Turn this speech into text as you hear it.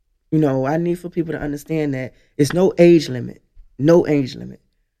I need for people to understand that it's no age limit. No age limit.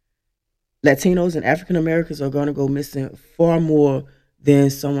 Latinos and African Americans are going to go missing far more than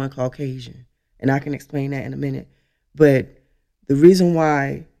someone Caucasian. And I can explain that in a minute. But the reason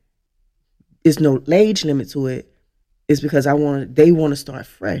why there's no age limit to it is because they want to start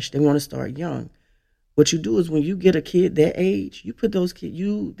fresh. They want to start young. What you do is when you get a kid that age, you put those kids,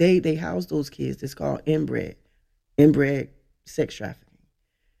 they house those kids. It's called inbred sex trafficking.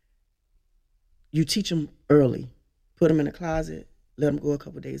 You teach them early. Put them in a closet. Let them go a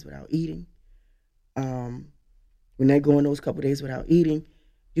couple of days without eating. When they go in those couple of days without eating,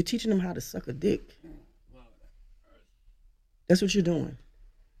 you're teaching them how to suck a dick. That's what you're doing.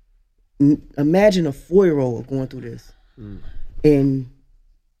 Imagine a 4-year-old going through this, and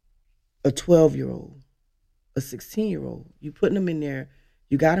a 12-year-old, a 16-year-old. You putting them in there.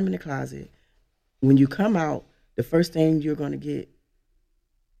 You got them in the closet. When you come out, the first thing you're going to get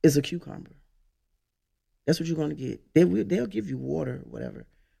is a cucumber. That's what you're going to get. They'll give you water, whatever.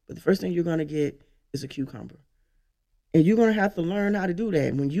 But the first thing you're going to get is a cucumber. And you're going to have to learn how to do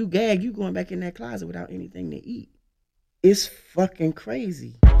that. When you gag, you're going back in that closet without anything to eat. It's fucking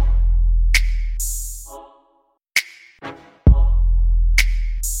crazy.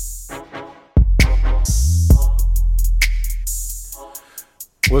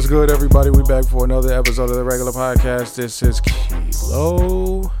 What's good, everybody? We back for another episode of the regular podcast. This is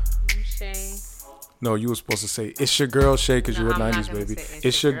Kilo. I'm Shay. No, you were supposed to say it's your girl Shay because you're a 90s baby.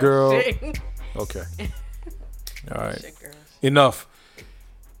 It's your girl. Okay. All right. Enough.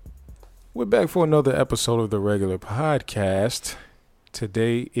 We're back for another episode of the regular podcast.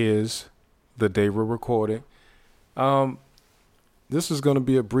 Today is the day we're recording. This is going to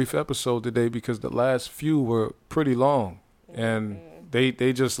be a brief episode today because the last few were pretty long, and they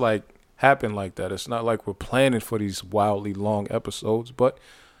just like happen like that. It's not like we're planning for these wildly long episodes, but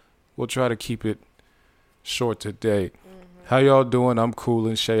we'll try to keep it short today. How y'all doing? I'm cool.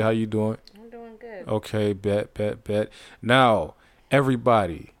 And Shay, how you doing? I'm doing good. Okay, bet. Now,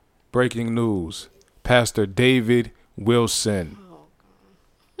 everybody, breaking news. Pastor David Wilson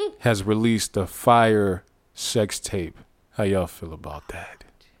has released a fire sex tape. How y'all feel about that?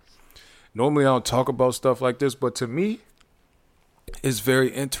 Normally I don't talk about stuff like this, but to me, it's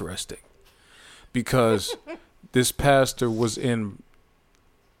very interesting because this pastor was in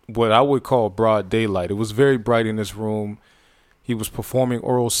what I would call broad daylight. It was very bright in this room. He was performing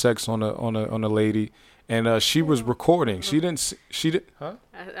oral sex on a lady, and she was recording. She didn't. Huh?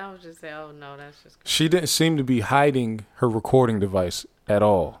 I was just saying, oh no, that's just. She didn't seem to be hiding her recording device at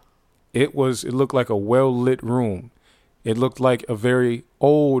all. It looked like a well lit room. It looked like a very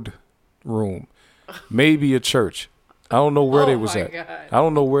old room, maybe a church. I don't know where they was at. God. I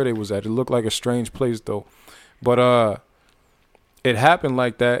don't know where they was at. It looked like a strange place though. But it happened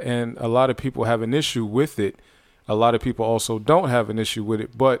like that, and a lot of people have an issue with it. A lot of people also don't have an issue with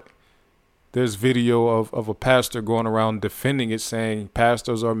it, but there's video of a pastor going around defending it, saying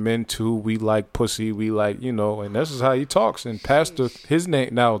pastors are men too. We like pussy. We like, and this is how he talks. And pastor, his name,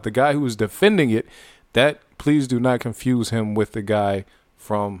 now the guy who was defending it, that please do not confuse him with the guy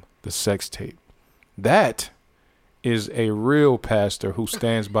from the sex tape. That is a real pastor who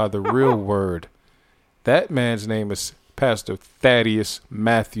stands by the real word. That man's name is Pastor Thaddeus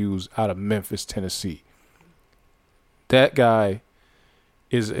Matthews out of Memphis, Tennessee. That guy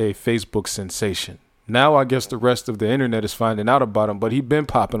is a Facebook sensation. Now I guess the rest of the internet is finding out about him, but he's been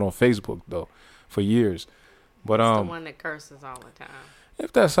popping on Facebook though for years. But the one that curses all the time.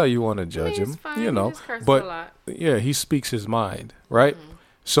 If that's how you want to judge him, fine. He just curses but a lot. Yeah, he speaks his mind, right? Mm-hmm.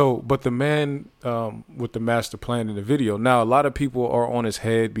 So, but the man with the master plan in the video. Now, a lot of people are on his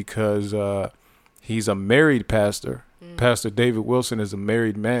head because he's a married pastor. Pastor David Wilson is a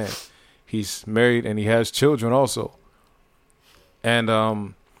married man. He's married and he has children also.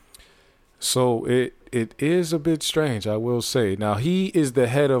 And so it is a bit strange, I will say. Now, he is the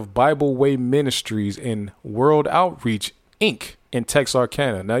head of Bible Way Ministries in World Outreach, Inc. in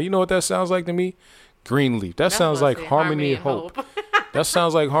Texarkana. Now, you know what that sounds like to me? Greenleaf. That sounds like Harmony and Hope. That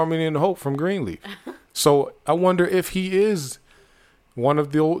sounds like Harmony and Hope from Greenleaf. So I wonder if he is one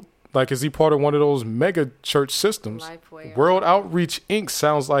of the old, like, is he part of one of those mega church systems? World Outreach Inc.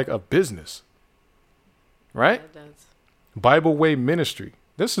 sounds like a business, right? Yeah, it does. Bible Way Ministry.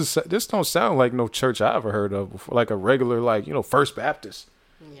 This don't sound like no church I ever heard of before, like a regular, First Baptist.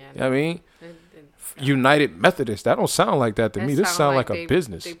 Yeah, you know what I mean? United Methodist. That don't sound like that to me. This sounds like a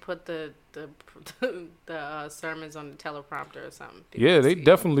business. They put the sermons on the teleprompter or something. Yeah, they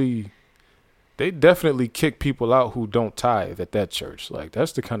definitely kick people out who don't tithe at that church. Like,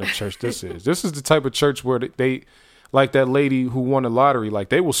 that's the kind of church this is. This is the type of church where they like that lady who won the lottery. Like,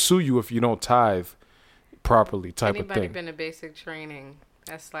 they will sue you if you don't tithe properly, type of Anybody thing. been to basic training?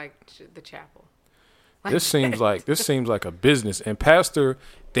 That's like the chapel. This seems like a business. And Pastor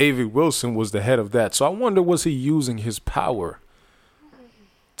David Wilson was the head of that. So I wonder, was he using his power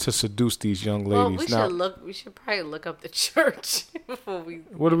to seduce these young ladies? We should probably look up the church before we.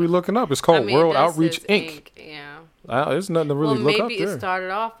 What are we looking up? It's called World Outreach Inc. Yeah. There's nothing to really look up maybe there. it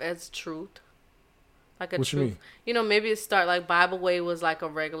started off as truth. Like a What truth. you mean? Maybe it started like Bible Way was like a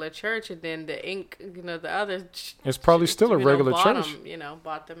regular church, and then the Inc. The other. It's probably still a regular church.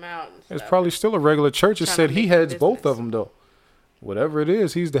 Bought them out. And It's stuff. probably still a regular church. It Trying said to he make heads a both business. of them, though. Whatever it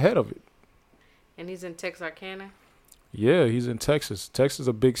is, he's the head of it. And he's in Texarkana. Yeah, he's in Texas. Texas is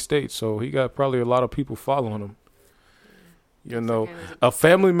a big state, so he got probably a lot of people following him. A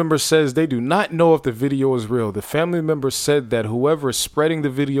family member says they do not know if the video is real. The family member said that whoever is spreading the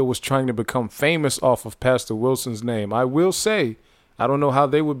video was trying to become famous off of Pastor Wilson's name. I will say, I don't know how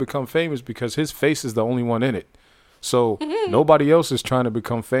they would become famous because his face is the only one in it. So nobody else is trying to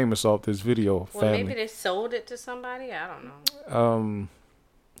become famous off this video. Well, family. maybe they sold it to somebody. I don't know.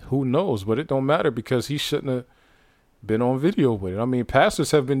 Who knows? But it don't matter because he shouldn't have been on video with it. I mean,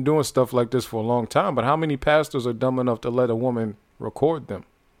 pastors have been doing stuff like this for a long time, but how many pastors are dumb enough to let a woman record them?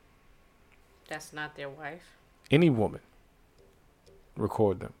 That's not their wife. Any woman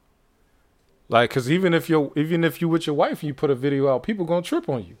record them. Like, because even if you with your wife and you put a video out, people gonna trip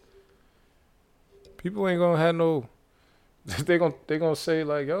on you. People ain't gonna have no. They gonna say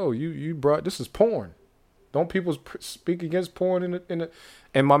like, "Oh, you brought this is porn." Don't people speak against porn in the?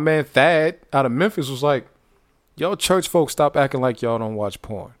 And my man Thad out of Memphis was like, "Yo, church folks, stop acting like y'all don't watch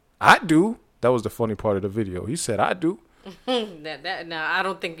porn." I do. That was the funny part of the video. He said, "I do." Now I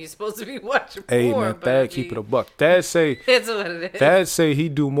don't think you're supposed to be watching Hey porn. man, but Thad keep it a buck. Thad say it's what it is. Thad say he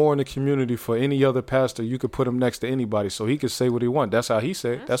do more in the community for any other pastor. You could put him next to anybody, so he could say what he want. That's how he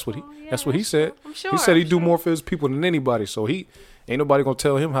said. That's what he said. I'm sure. He said he do more for his people than anybody. So he ain't nobody gonna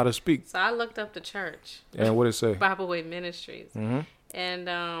tell him how to speak. So I looked up the church. And what it say? Bible Way Ministries. Mm-hmm. And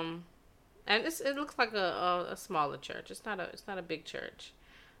it looks like a smaller church. It's not a big church.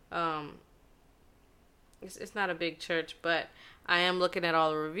 It's not a big church, but I am looking at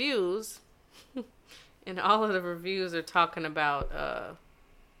all the reviews, and all of the reviews are talking about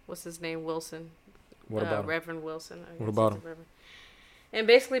what's his name, Wilson. What about him? Reverend Wilson? What about him? And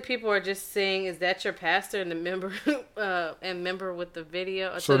basically, people are just saying, "Is that your pastor?" And the member and member with the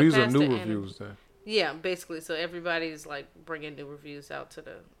video. So these are new reviews then. Yeah, basically. So everybody's like bringing new reviews out to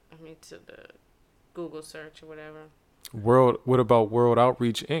the Google search or whatever. What about World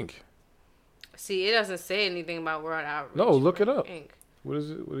Outreach Inc.? See, it doesn't say anything about World Outreach. No, look it up. Inc. What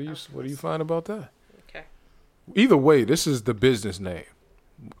is it? What do you find about that? Okay. Either way, this is the business name.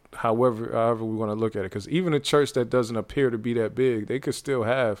 However we want to look at it, because even a church that doesn't appear to be that big, they could still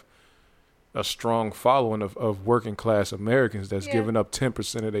have a strong following of working class Americans that's giving up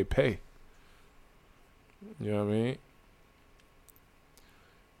 10% of their pay. You know what I mean?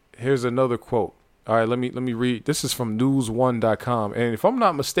 Here's another quote. All right, let me read. This is from news1.com. And if I'm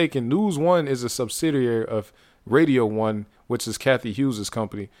not mistaken, News One is a subsidiary of Radio One, which is Kathy Hughes'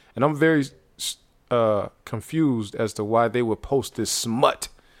 company. And I'm very confused as to why they would post this smut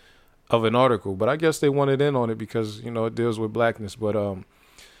of an article. But I guess they wanted in on it because, it deals with blackness. But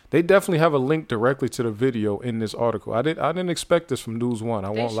they definitely have a link directly to the video in this article. I didn't expect this from News One. I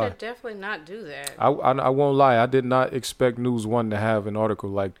won't lie. They should definitely not do that. I won't lie. I did not expect News One to have an article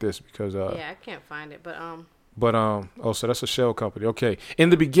like this because I can't find it, but so that's a shell company. Okay. In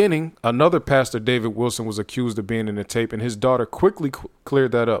the beginning, another pastor, David Wilson, was accused of being in the tape, and his daughter quickly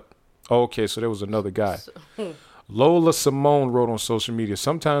cleared that up. Okay, so there was another guy. Lola Simone wrote on social media,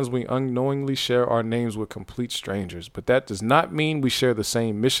 "Sometimes we unknowingly share our names with complete strangers, but that does not mean we share the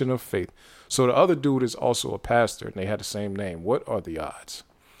same mission of faith." So the other dude is also a pastor, and they had the same name. What are the odds?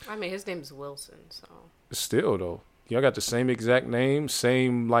 I mean, his name is Wilson, so. Still, though. Y'all got the same exact name,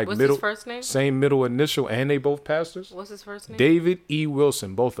 same What's middle. his first name? Same middle initial, and they both pastors. What's his first name? David E.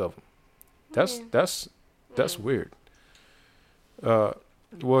 Wilson, both of them. That's weird.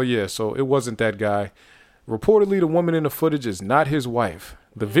 Well, yeah. So it wasn't that guy. Reportedly, the woman in the footage is not his wife.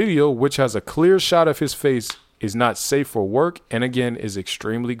 The video, which has a clear shot of his face, is not safe for work, and again is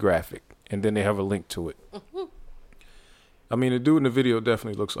extremely graphic. And then they have a link to it. I mean, the dude in the video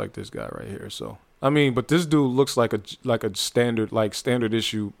definitely looks like this guy right here. So I mean, but this dude looks like a standard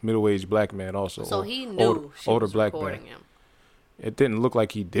issue middle-aged black man also. So he knew she older was black recording man. him. It didn't look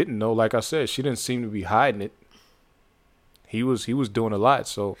like he didn't know. Like I said, she didn't seem to be hiding it. He was doing a lot.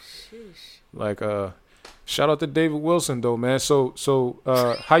 So Sheesh. like Shout out to David Wilson though, man. So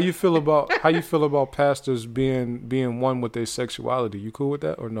how you feel about pastors being one with their sexuality? You cool with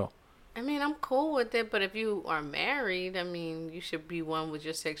that or no? I mean, I'm cool with it, but if you are married, I mean, you should be one with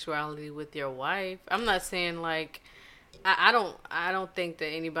your sexuality with your wife. I'm not saying like I don't think that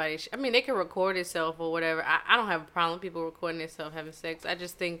anybody I mean, they can record itself or whatever. I don't have a problem with people recording themselves having sex. I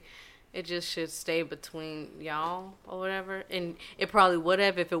just think it just should stay between y'all or whatever. And it probably would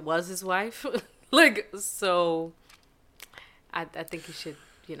have if it was his wife. Like, so I think you should,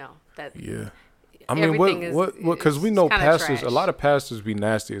 that. Yeah. I mean, what? Because we know pastors, trash. A lot of pastors be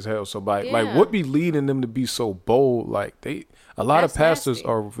nasty as hell. So like, what be leading them to be so bold? Like a lot of pastors nasty.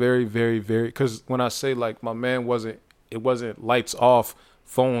 Are very, very, very. Because when I say like my man it wasn't lights off,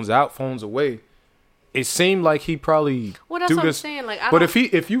 phones out, phones away. It seemed like he probably that's do what this. I'm saying. Like, but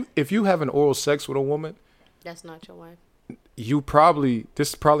if you have an oral sex with a woman, that's not your wife.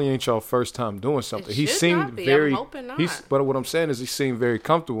 This probably ain't your first time doing something. He seemed very. I'm hoping not. But what I'm saying is he seemed very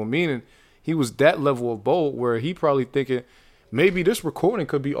comfortable. Meaning he was that level of bold where he probably thinking maybe this recording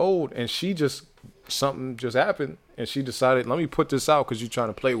could be old and something just happened and she decided, let me put this out because you're trying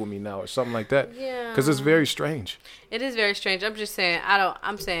to play with me now or something like that. Yeah. Because it's very strange. It is very strange. I'm just saying,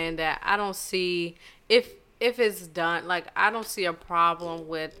 I'm saying that I don't see, if it's done, like, I don't see a problem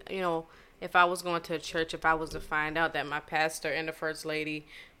with, if I was going to a church, if I was to find out that my pastor and the first lady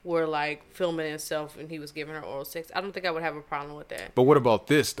were like filming himself and he was giving her oral sex, I don't think I would have a problem with that. But what about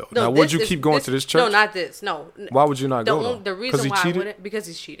this though? No, now, would you keep going to this church? No, not this. No. Why would you not go? The reason why I wouldn't, because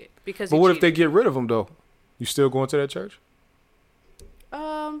he's cheated. But what if they get rid of him though? You still going to that church?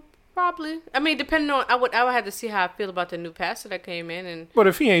 Probably. I mean, depending on, I would have to see how I feel about the new pastor that came in. And but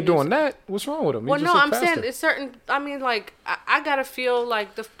if he ain't doing that, what's wrong with him? Well, no, I'm saying it's certain. I mean, like I gotta feel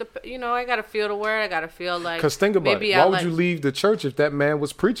like the I gotta feel the word. I gotta feel like. Because think about it. Why would you leave the church if that man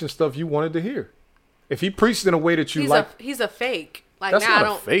was preaching stuff you wanted to hear? If he preached in a way that you like, he's a fake. Like that's now not I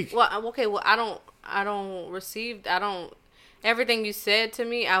don't. A fake. Well, okay. Well, I don't receive. Everything you said to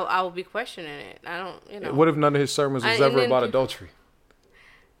me, I will be questioning it. I don't. What if none of his sermons was ever about adultery?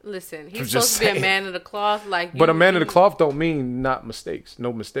 Listen, he's supposed to be a man of the cloth, like. But a man of the cloth don't mean no mistakes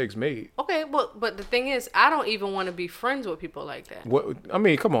made. Okay, but the thing is, I don't even want to be friends with people like that. What I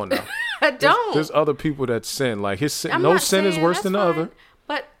mean, come on now. I don't. There's other people that sin. Like his sin, no sin is worse than the other.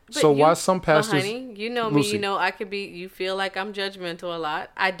 But so why some pastors? Honey, you know me. Lucy. I could be. You feel like I'm judgmental a lot.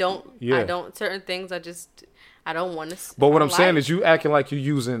 I don't. Yeah. I don't. Certain things, I don't want to. But what I'm saying is, you acting like you're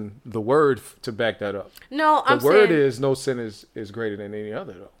using the word to back that up. No, the word is no sin is greater than any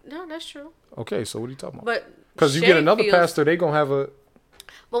other though. No, that's true. Okay, so what are you talking about? But because you get another pastor, they gonna have a.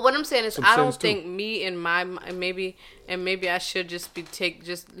 But what I'm saying is, I don't think me and maybe I should just be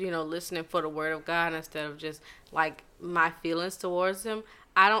listening for the word of God instead of just like my feelings towards him.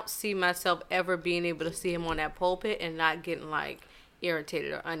 I don't see myself ever being able to see him on that pulpit and not getting like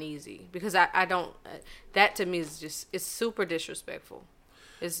irritated or uneasy, because I don't, that to me is just, it's super disrespectful.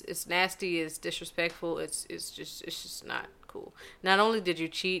 It's nasty, it's disrespectful, it's just not cool. Not only did you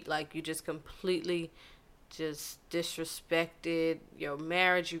cheat, like you just completely just disrespected your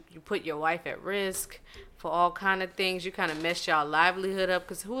marriage, you put your wife at risk for all kind of things, you kind of messed y'all livelihood up,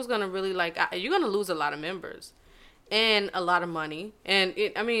 because who's gonna really you're gonna lose a lot of members and a lot of money, and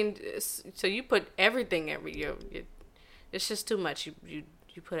so you put everything it's just too much you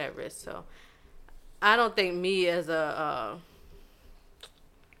put at risk. So I don't think me as a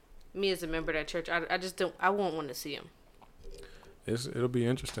member of that church, I just don't, I won't want to see him. It'll be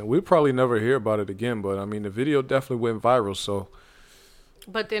interesting. We'll probably never hear about it again, but I mean the video definitely went viral, so.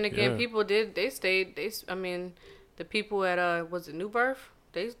 But then again, people stayed, the people at was it New Birth?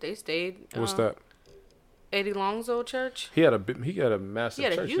 They stayed. What's that? Eddie Long's old church. He had a massive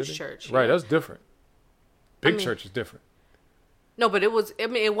church. He had a huge church. Right, that's different. Big church is different. No, but it was. I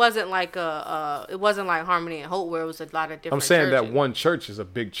mean, it wasn't like it wasn't like Harmony and Hope where it was a lot of different. I'm saying churches. that one church is a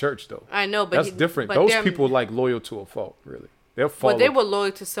big church, though. I know, but that's different. But those people like loyal to a fault, really. They'll follow. But they were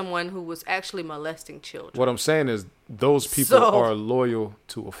loyal to someone who was actually molesting children. What I'm saying is, those people are loyal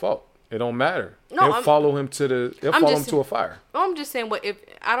to a fault. It don't matter. They'll follow him to a fire. I'm just saying, what if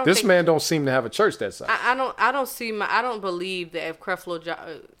I don't? This man don't seem to have a church that size. I don't believe that if Creflo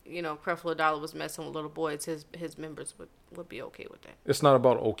Dollar was messing with little boys, his members would be okay with that. It's not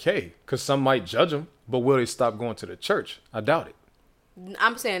about okay, because some might judge him, but will they stop going to the church? I doubt it.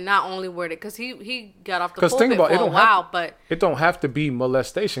 I'm saying not only worded because he got off the pulpit think about, for a while, but it don't have to be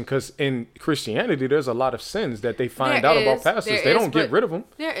molestation because in Christianity there's a lot of sins that they find out about pastors. They don't get rid of them.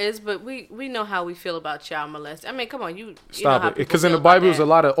 There is, but we know how we feel about child molestation. I mean, come on, you stop it because in the Bible there's a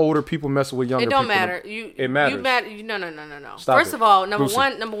lot of older people messing with younger people. It don't matter. It matters. No. First of all, number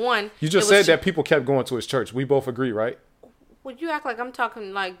one. You just said that people kept going to his church. We both agree, right? Well, you act like I'm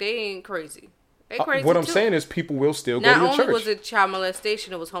talking like they ain't crazy. What I'm saying is people will still go to the church. Not only was it child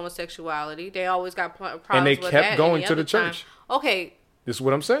molestation, it was homosexuality. They always got problems with that. And they kept going to the church. Okay. This is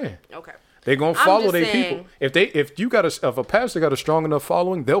what I'm saying. Okay. They're going to follow their people. If a pastor got a strong enough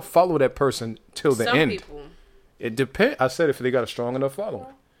following, they'll follow that person till the end. Some people. It depends. I said if they got a strong enough following.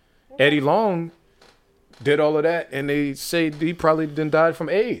 Eddie Long did all of that, and they say he probably didn't die from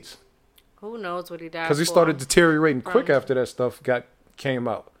AIDS. Who knows what he died because he started deteriorating quick after that stuff came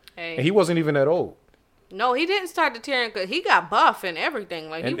out. Hey. And he wasn't even that old. No, he didn't start deteriorating because he got buff and everything.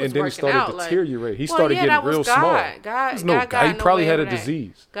 Like he was and then working he started out. Deteriorate. He started getting real small. God he probably had a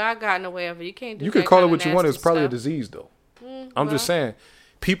disease. God got in the way of it. You can't do. You could call it what you want. It's probably a disease, though. I'm just saying,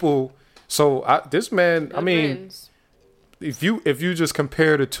 people. So this man. I mean, if you just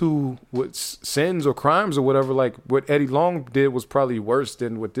compare the two with sins or crimes or whatever, like what Eddie Long did was probably worse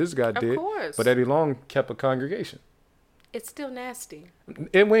than what this guy did. Of course. But Eddie Long kept a congregation. It's still nasty.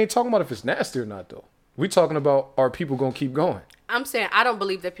 And we ain't talking about if it's nasty or not, though. We talking about are people going to keep going? I'm saying I don't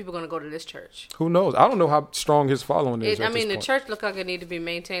believe that people are going to go to this church. Who knows? I don't know how strong his following is. The church look like it need to be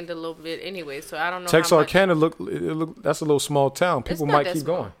maintained a little bit anyway, so I don't know. Texarkana look that's a little small town. People might keep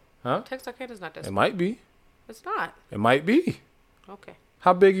going. Huh? Texarkana's not that small. It might be. It's not. It might be. Okay.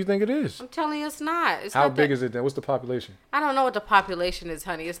 How big you think it is? I'm telling you, it's not. How big is it then? What's the population? I don't know what the population is,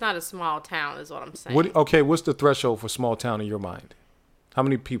 honey. It's not a small town, is what I'm saying. What's the threshold for small town in your mind? How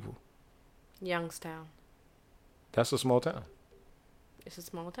many people? Youngstown. That's a small town. It's a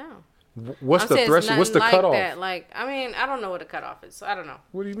small town. What's the threshold? What's the cutoff? I don't know what the cutoff is, so I don't know.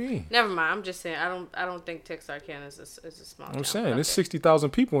 What do you mean? Never mind. I'm just saying I don't think Texarkana is a small town. I'm saying there's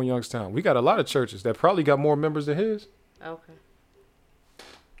 60,000 people in Youngstown. We got a lot of churches that probably got more members than his. Okay.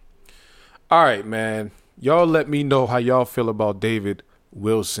 All right, man. Y'all let me know how y'all feel about David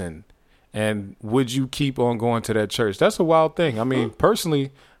Wilson. And would you keep on going to that church? That's a wild thing. I mean,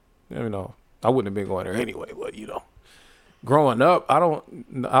 personally, I wouldn't have been going there anyway. But, growing up,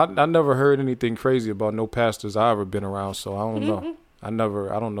 I never heard anything crazy about no pastors I ever been around. So I don't know. I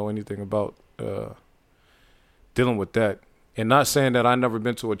don't know anything about dealing with that. And not saying that I never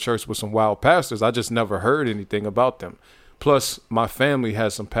been to a church with some wild pastors. I just never heard anything about them. Plus, my family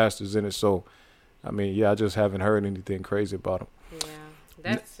has some pastors in it. So, I just haven't heard anything crazy about them. Yeah,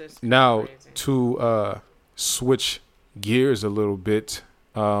 that's just now, crazy. To switch gears a little bit,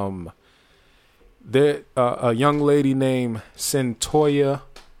 there a young lady named Centoya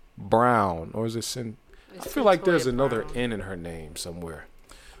Brown. Or is it I feel like there's another N in her name somewhere.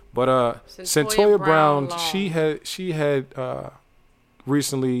 But Centoya Brown, she had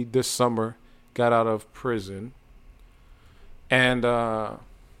recently this summer got out of prison. And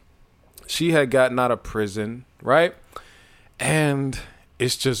she had gotten out of prison, right? And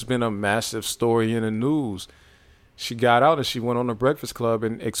it's just been a massive story in the news. She got out and she went on the Breakfast Club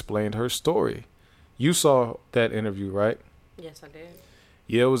and explained her story. You saw that interview, right? Yes, I did.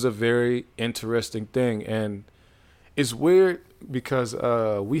 Yeah, it was a very interesting thing. And it's weird because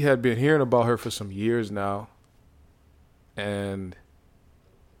we had been hearing about her for some years now. And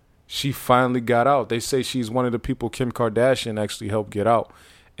she finally got out. They say she's one of the people Kim Kardashian actually helped get out.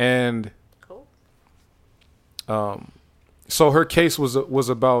 And cool. So her case was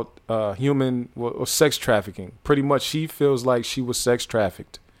about sex trafficking. Pretty much she feels like she was sex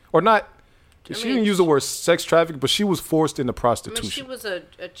trafficked. Or not. She didn't use the word sex trafficked, but she was forced into prostitution. She was a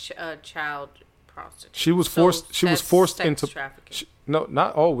child prostitute. She was forced into trafficking. No,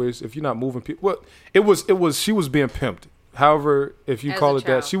 not always. If you're not moving people. Well, it was she was being pimped. However, if you call it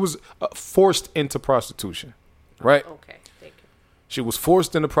that, she was forced into prostitution, right? Okay, thank you. She was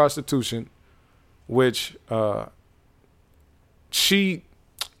forced into prostitution, which according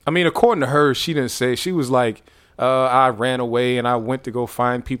to her, she didn't say. She was like, I ran away and I went to go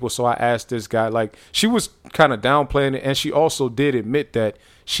find people, so I asked this guy. Like, she was kind of downplaying it, and she also did admit that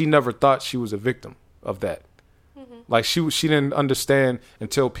she never thought she was a victim of that. Mm-hmm. Like, she didn't understand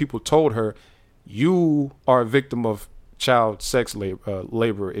until people told her, you are a victim of child sex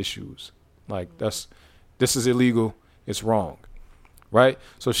labor issues. Like, this is illegal. It's wrong, right?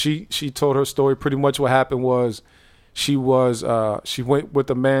 So she told her story. Pretty much what happened was she went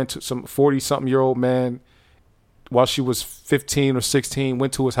with a man, to some 40-something-year-old man, while she was 15 or 16.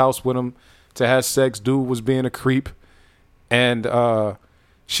 Went to his house with him to have sex. Dude was being a creep, and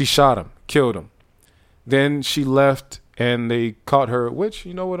she shot him, killed him. Then she left, and they caught her. Which,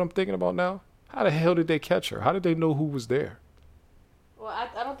 you know what I'm thinking about now? How the hell did they catch her? How did they know who was there? Well,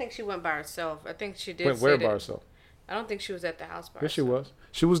 I don't think she went by herself. I think she did. Went where by herself? I don't think she was at the house by herself. Yes, she was.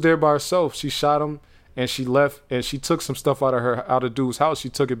 She was there by herself. She shot him, and she left, and she took some stuff out of dude's house. She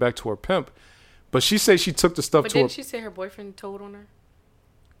took it back to her pimp. But she said she took the stuff but to her. But didn't she say her boyfriend told on her?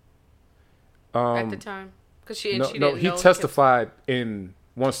 At the time? Because she testified in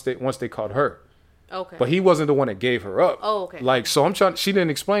once they caught her. Okay. But he wasn't the one that gave her up. Oh, okay. Like, so I'm trying. She didn't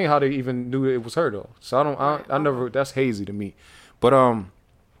explain how they even knew it was her though. So I never. That's hazy to me. But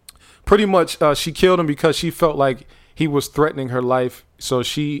pretty much she killed him because she felt like he was threatening her life. So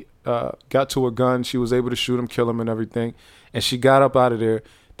she got to a gun. She was able to shoot him, kill him, and everything. And she got up out of there.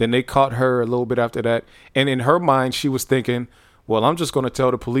 Then they caught her a little bit after that. And in her mind, she was thinking, well, I'm just going to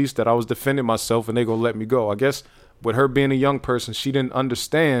tell the police that I was defending myself and they're going to let me go. I guess with her being a young person, she didn't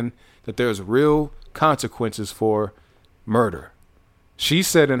understand that there's real consequences for murder. She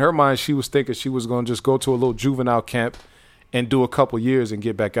said in her mind, she was thinking she was going to just go to a little juvenile camp and do a couple years and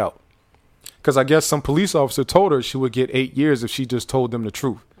get back out. Because I guess some police officer told her she would get 8 years if she just told them the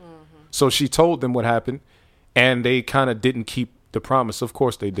truth. Mm-hmm. So she told them what happened, and they kind of didn't keep the promise. Of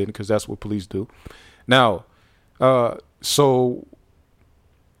course they didn't, because that's what police do. Now, so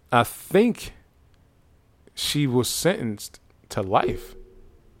I think she was sentenced to life.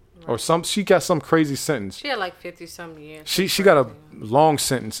 Or she got some crazy sentence. She had like 50-some years. She got a long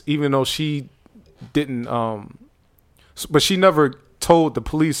sentence, even though she didn't. But she never told the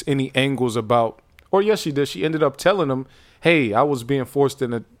police any angles about. Or yes, she did. She ended up telling them, "Hey, I was being forced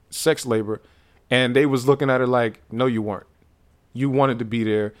into sex labor," and they was looking at her like, "No, you weren't. You wanted to be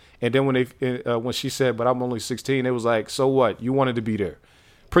there." And then when she said, "But I'm only 16," it was like, "So what? You wanted to be there."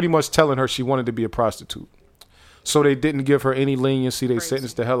 Pretty much telling her she wanted to be a prostitute. So they didn't give her any leniency. They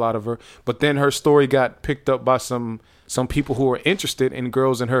sentenced the hell out of her. But then her story got picked up by some people who were interested in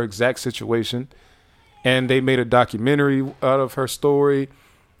girls in her exact situation. And they made a documentary out of her story.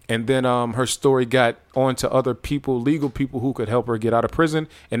 And then her story got on to other people, legal people who could help her get out of prison.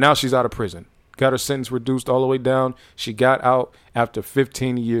 And now she's out of prison. Got her sentence reduced all the way down. She got out after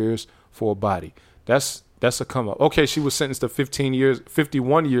 15 years for a body. That's a come up. Okay, she was sentenced to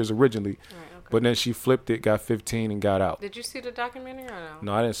 51 years originally. Right. But then she flipped it, got 15, and got out. Did you see the documentary or no?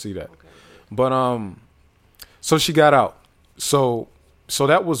 No, I didn't see that. Okay. But so she got out. So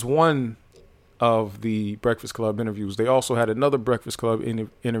that was one of the Breakfast Club interviews. They also had another Breakfast Club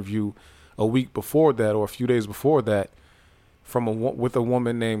interview a week before that, or a few days before that, with a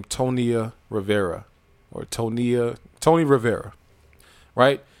woman named Tony Rivera,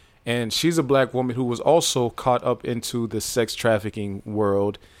 right? And she's a black woman who was also caught up into the sex trafficking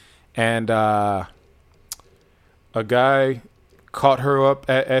world. And a guy caught her up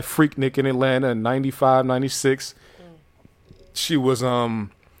at Freaknik in Atlanta in 95, 96. She was,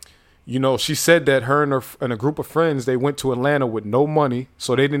 she said that her and a group of friends, they went to Atlanta with no money.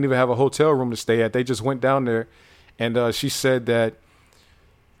 So they didn't even have a hotel room to stay at. They just went down there. And she said that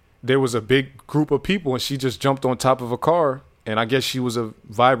there was a big group of people and she just jumped on top of a car. And I guess she was a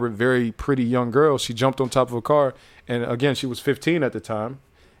vibrant, very pretty young girl. She jumped on top of a car. And again, she was 15 at the time.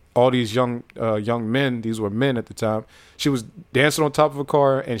 All these young men, these were men at the time. She was dancing on top of a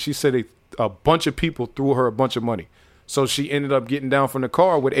car, and she said a bunch of people threw her a bunch of money. So she ended up getting down from the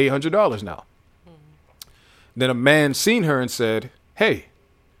car with $800 now. Mm-hmm. Then a man seen her and said, "Hey,"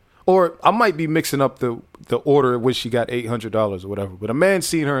 or I might be mixing up the order in which she got $800 or whatever, but a man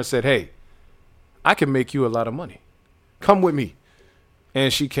seen her and said, "Hey, I can make you a lot of money. Come with me."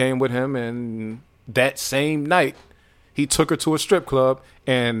 And she came with him, and that same night, he took her to a strip club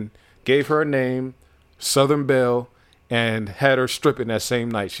and gave her a name, Southern Belle, and had her stripping that same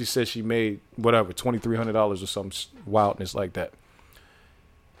night. She said she made whatever, $2,300 or some wildness like that.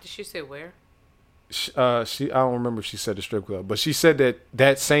 Did she say where? I don't remember if she said the strip club, but she said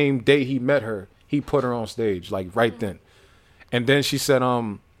that same day he met her, he put her on stage, like right then. And then she said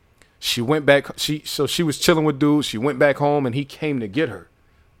she went back. She was chilling with dudes. She went back home and he came to get her.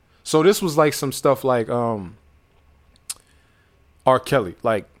 So this was like some stuff like R. Kelly,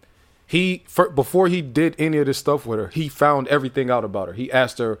 like before he did any of this stuff with her, he found everything out about her. He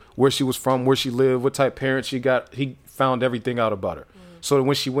asked her where she was from, where she lived, what type of parents she got. He found everything out about her. So that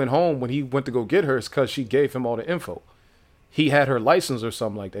when she went home, when he went to go get her, it's because she gave him all the info. He had her license or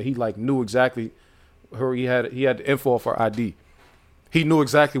something like that. He like knew exactly her. He had the info of her ID. He knew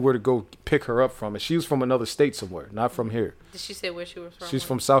exactly where to go pick her up from. And she was from another state somewhere, not from here. Did she say where she was from? She's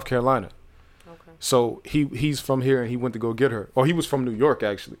from South Carolina. Okay. So he's from here and he went to go get her. Or he was from New York,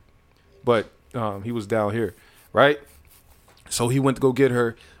 actually. But he was down here, right? So he went to go get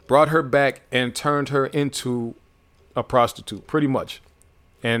her, brought her back, and turned her into a prostitute, pretty much.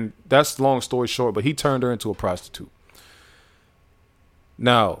 And that's long story short, but he turned her into a prostitute.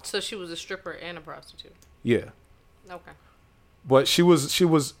 Now, so she was a stripper and a prostitute. Yeah. Okay. But she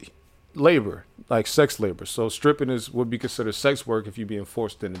was labor, like sex labor. So stripping would be considered sex work if you're being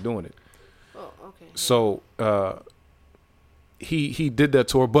forced into doing it. Oh, okay. So he did that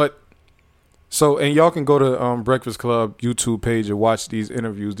to her, but so, and y'all can go to Breakfast Club YouTube page and watch these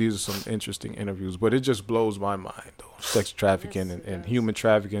interviews. These are some interesting interviews, but it just blows my mind though. Sex trafficking and human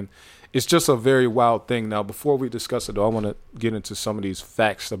trafficking. It's just a very wild thing. Now, before we discuss it though, I want to get into some of these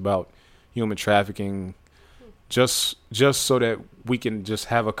facts about human trafficking, just so that we can just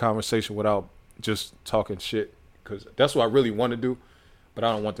have a conversation without just talking shit, because that's what I really want to do, but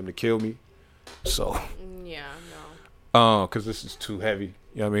I don't want them to kill me. So yeah, no. Because this is too heavy.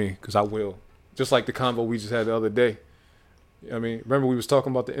 You know what I mean? Because I will. Just like the convo we just had the other day. You know what I mean? Remember we was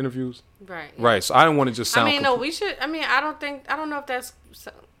talking about the interviews? Right. Yeah. Right. So I don't want to just sound... no, we should... I don't know if that's...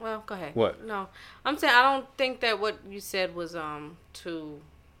 Well, go ahead. What? No. I'm saying I don't think that what you said was too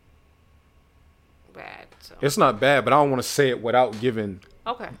bad. So. It's not bad, but I don't want to say it without giving...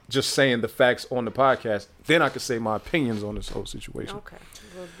 Okay. Just saying the facts on the podcast. Then I can say my opinions on this whole situation. Okay.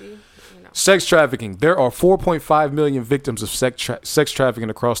 Will be... Sex trafficking. There are 4.5 million victims of sex trafficking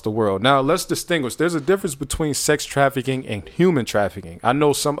across the world. Now, let's distinguish. There's a difference between sex trafficking and human trafficking. I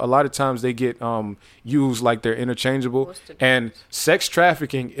know a lot of times they get used like they're interchangeable. And sex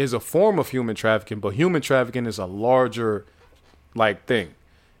trafficking is a form of human trafficking, but human trafficking is a larger thing.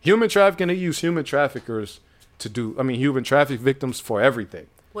 Human trafficking, they use human traffickers human traffic victims for everything.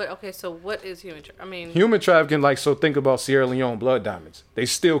 So what is human trafficking? Human trafficking, so think about Sierra Leone blood diamonds. They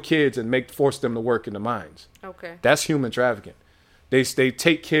steal kids and force them to work in the mines. Okay. That's human trafficking. They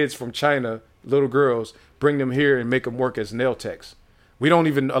take kids from China, little girls, bring them here and make them work as nail techs. A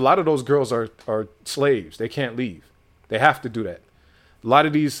lot of those girls are slaves. They can't leave. They have to do that. A lot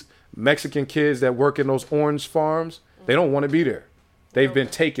of these Mexican kids that work in those orange farms, they don't want to be there. They've been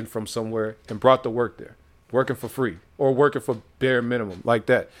taken from somewhere and brought to work there. Working for free or working for bare minimum like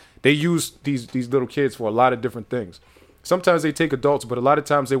that. They use these little kids for a lot of different things. Sometimes they take adults, but a lot of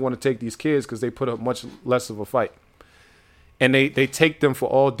times they want to take these kids because they put up much less of a fight. And they take them for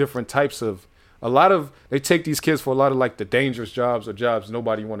all different types of, they take these kids for a lot of the dangerous jobs or jobs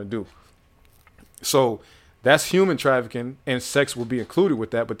nobody want to do. So that's human trafficking, and sex will be included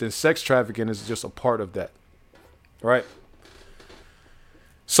with that, but then sex trafficking is just a part of that. Right?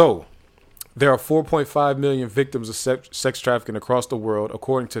 So there are 4.5 million victims of sex trafficking across the world,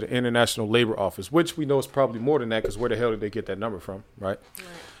 according to the International Labor Office, which we know is probably more than that because where the hell did they get that number from, right?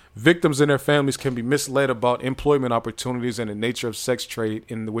 Victims and their families can be misled about employment opportunities and the nature of sex trade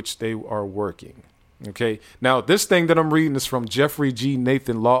in which they are working. Okay. Now, this thing that I'm reading is from Jeffrey G.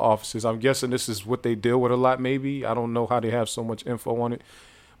 Nathan Law Offices. I'm guessing this is what they deal with a lot, maybe. I don't know how they have so much info on it.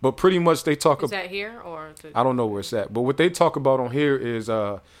 But pretty much they talk about... Is that here or... I don't know where it's at. But what they talk about on here is...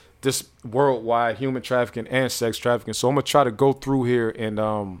 this worldwide human trafficking and sex trafficking. So I'm going to try to go through here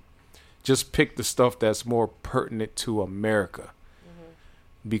and just pick the stuff that's more pertinent to America.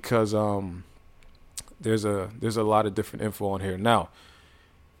 Mm-hmm. Because there's a lot of different info on here. Now,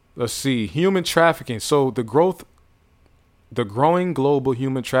 let's see. Human trafficking. So the growing global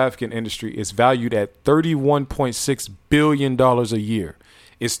human trafficking industry is valued at $31.6 billion a year.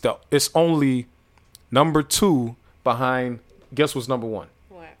 It's only number 2 behind, guess what's number 1?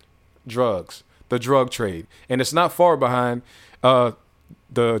 Drugs, the drug trade. And it's not far behind. The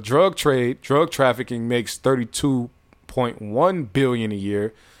drug trafficking makes $32.1 billion a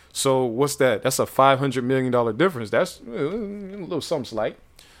year. So what's that? That's a $500 million difference. That's a little something slight.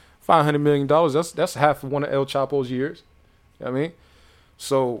 $500 million. That's half of one of El Chapo's years. You know what I mean?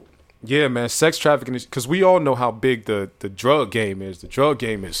 So yeah, man, sex trafficking is, because we all know how big the drug game is. The drug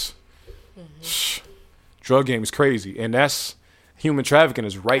game is drug game is crazy. And that's human trafficking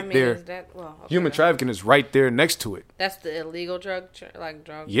is there. Is that, okay. Human trafficking is right there next to it. That's the illegal drug.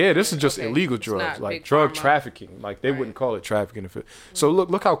 Yeah, this is just illegal drugs, like drug trafficking. Like they wouldn't call it trafficking if it. So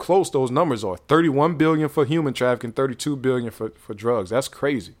look how close those numbers are. 31 billion for human trafficking, 32 billion for drugs. That's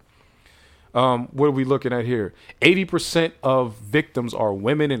crazy. What are we looking at here? 80% of victims are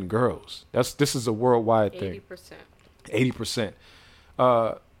women and girls. This is a worldwide thing. 80%.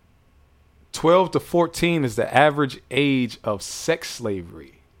 12 to 14 is the average age of sex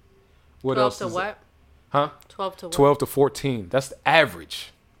slavery. What 12 else to is what? It? Huh? 12 to what? 12 to 14. That's the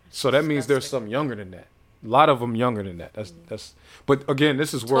average. So that means there's some younger than that. A lot of them younger than that. That's. But again,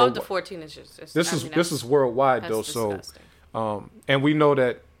 this is 12 to 14 is just. This is worldwide though. Disgusting. So, and we know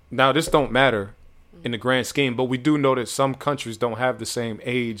that now. This don't matter in the grand scheme. But we do know that some countries don't have the same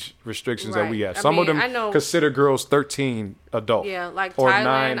age restrictions that we have. Some of them consider girls 13 adult. Yeah, like or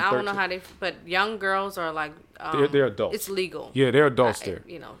Thailand, 9, I don't know how they, but young girls are like they're adults. It's legal. Yeah, they're adults there.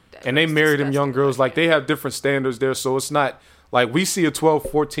 And they marry them young girls. Like they have different standards there, so it's not like we see a 12,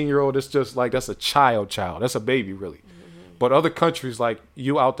 14-year-old. It's just like that's a child. That's a baby, really. Mm-hmm. But other countries, like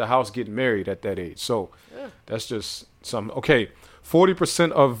you out the house getting married at that age. So that's just some. Okay,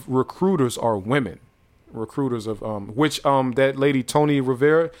 40% of recruiters are women. Recruiters of which that lady Tony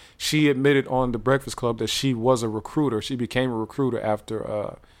Rivera, she admitted on the Breakfast Club that she was a recruiter. She became a recruiter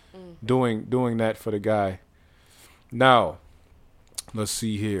after doing that for the guy. Now, let's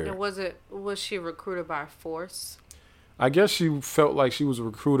see here. And was she recruited by force? I guess she felt like she was a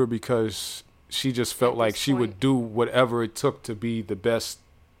recruiter because she just felt like she would do whatever it took to be the best,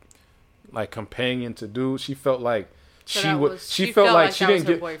 like, companion to do. She felt like she felt like she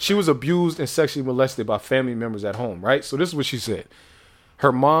didn't get. She was abused and sexually molested by family members at home, right? So this is what she said.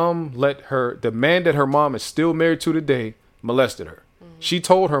 Her mom the man that her mom is still married to today, molested her. Mm-hmm. She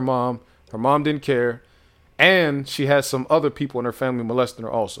told her mom didn't care. And she has some other people in her family molesting her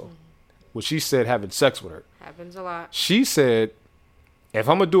also. Mm-hmm. Well, she said having sex with her. Happens a lot. She said, if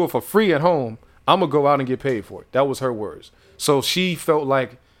I'm going to do it for free at home, I'm going to go out and get paid for it. That was her words. So she felt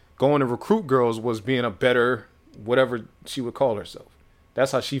like going to recruit girls was being a better, whatever she would call herself.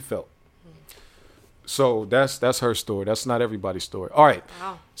 That's how she felt. So that's her story. That's not everybody's story. All right.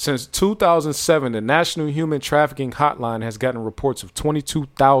 Wow. Since 2007, the National Human Trafficking Hotline has gotten reports of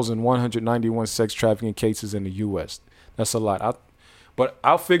 22,191 sex trafficking cases in the U.S. That's a lot. But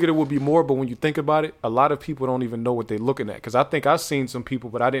I figured it would be more. But when you think about it, a lot of people don't even know what they're looking at. Because I think I've seen some people,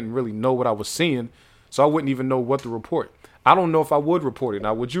 but I didn't really know what I was seeing. So I wouldn't even know what to report. I don't know if I would report it.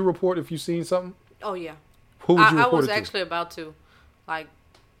 Now, would you report if you seen something? Oh, yeah. Who would you report it to? I was actually about to, like,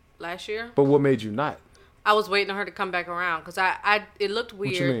 last year. But what made you not? I was waiting on her to come back around because it looked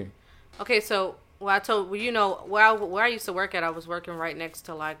weird. What you mean? Okay, so where I used to work at, I was working right next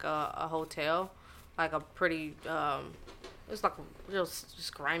to like a hotel, like a pretty it was like a real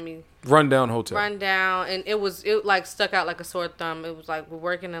just grimy rundown hotel. And it like stuck out like a sore thumb. It was like we're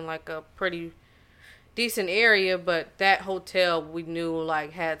working in like a pretty decent area, but that hotel we knew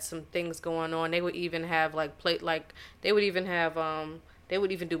like had some things going on. They would even have like they would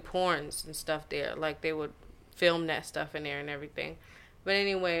even do porns and stuff there. Like they would film that stuff in there and everything. But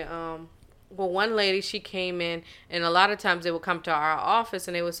anyway, one lady, she came in, and a lot of times they would come to our office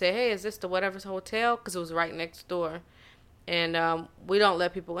and they would say, "Hey, is this the whatever's hotel?" Because it was right next door. And we don't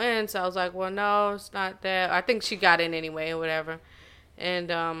let people in. So I was like, well, no, it's not that. I think she got in anyway or whatever. And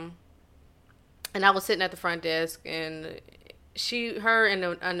I was sitting at the front desk, and her and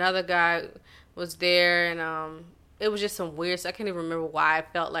another guy was there, and it was just some weird. I can't even remember why I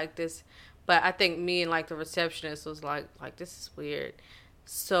felt like this, but I think me and like the receptionist was like this is weird.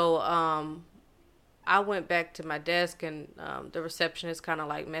 So I went back to my desk, and the receptionist kind of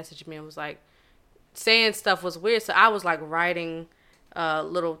like messaged me and was like saying stuff was weird. So I was like writing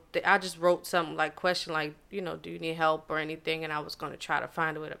I just wrote something like question like, do you need help or anything? And I was going to try to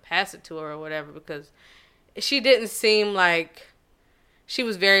find a way to pass it to her or whatever, because she didn't seem like. She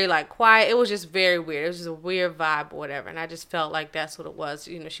was very, like, quiet. It was just very weird. It was just a weird vibe or whatever. And I just felt like that's what it was.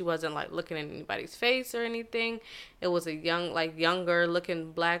 She wasn't, like, looking at anybody's face or anything. It was a younger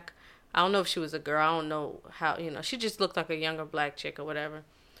looking black. I don't know if she was a girl. I don't know how, She just looked like a younger black chick or whatever.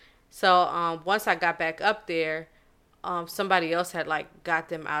 So once I got back up there, somebody else had, like, got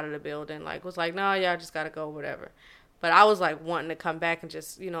them out of the building. Like, was like, no, y'all just got to go, whatever. But I was, like, wanting to come back and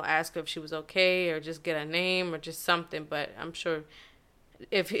just, ask her if she was okay or just get a name or just something. But I'm sure...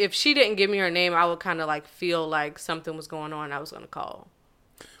 If she didn't give me her name, I would kind of like feel like something was going on. I was going to call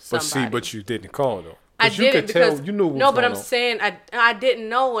somebody. But you didn't call though. I didn't because you knew what was going on. I'm saying I didn't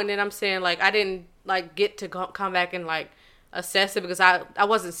know, and then I'm saying like I didn't like get to come back and like assess it because I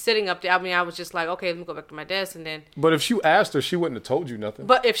wasn't sitting up there. I mean, I was just like, okay, let me go back to my desk, and then. But if you asked her, she wouldn't have told you nothing.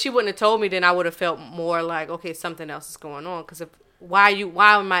 But if she wouldn't have told me, then I would have felt more like, okay, something else is going on. Because why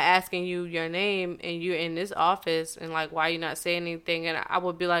am I asking you your name and you're in this office and like why you not saying anything? And I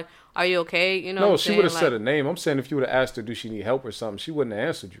would be like, are you okay? No, she would have said a name. I'm saying if you would have asked her, do she need help or something, she wouldn't have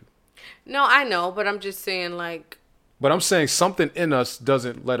answered you. No, I know, but I'm just saying like. But I'm saying something in us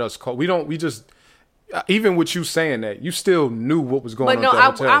doesn't let us call. We just even with you saying that, you still knew what was going on.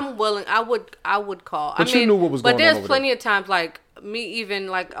 But no, I'm willing. I would call. But you knew what was going on. But there's plenty of times like me even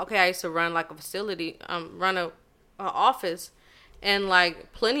like okay, I used to run like a facility, run a office. And,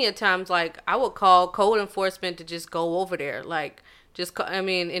 like, plenty of times, like, I would call code enforcement to just go over there. Like,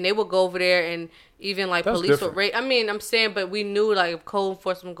 And they would go over there, and even like That's police different. would raid. I'm saying, but we knew like if code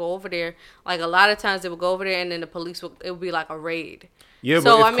enforcement would go over there, like a lot of times they would go over there, and then the police it would be like a raid. Yeah,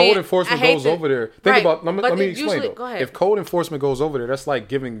 So, but if code enforcement goes over there, let me explain though. Go ahead. If code enforcement goes over there, that's like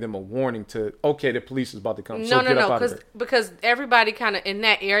giving them a warning to, okay, the police is about to come. No, because everybody kind of in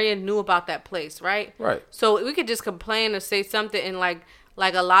that area knew about that place, right? Right. So we could just complain or say something, and like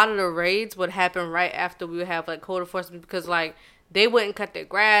a lot of the raids would happen right after we would have like code enforcement, because like they wouldn't cut their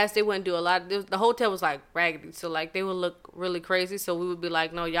grass, they wouldn't do a lot. The hotel was like raggedy, so like they would look really crazy. So we would be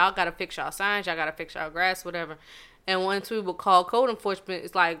like, no, y'all gotta fix y'all signs, y'all gotta fix y'all grass, whatever. And once we would call code enforcement,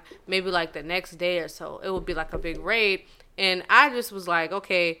 it's like maybe like the next day or so, it would be like a big raid. And I just was like,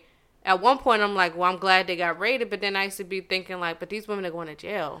 okay. At one point, I'm like, well, I'm glad they got raided. But then I used to be thinking like, but these women are going to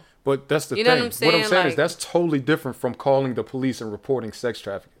jail. But that's the thing. What I'm saying? Is that's totally different from calling the police and reporting sex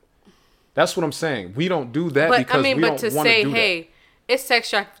trafficking. That's what I'm saying. We don't do that because we don't want to do that. But to say, hey, it's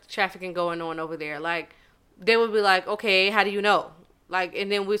sex trafficking going on over there, like they would be like, okay, how do you know? Like,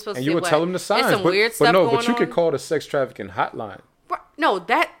 and then we're supposed to. And you would tell them the signs. Some weird stuff going on. But you could call the sex trafficking hotline. No,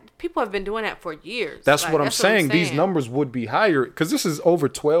 that people have been doing that for years. That's what I'm saying. These numbers would be higher because this is over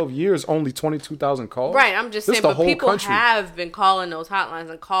 12 years, only 22,000 calls. Right. I'm just saying, but people have been calling those hotlines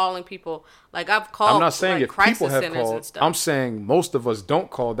and calling people. Like I've called. I'm not saying like, if people have called. I'm saying most of us don't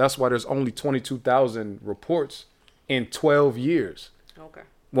call. That's why there's only 22,000 reports in 12 years. Okay.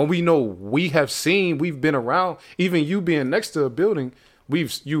 When we know we've been around, even you being next to a building,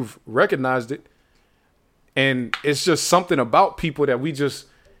 you've recognized it. And it's just something about people that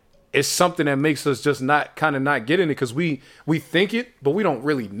it's something that makes us just not get in it because we think it, but we don't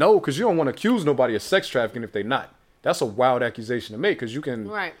really know because you don't want to accuse nobody of sex trafficking if they're not. That's a wild accusation to make because you can.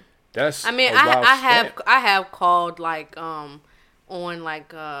 Right. That's. I mean, I have called like on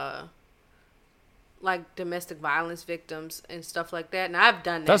like domestic violence victims and stuff like that, and I've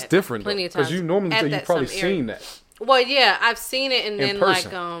done that. That's different plenty of times. Because you normally say you've probably seen that. Well, yeah, I've seen it, and then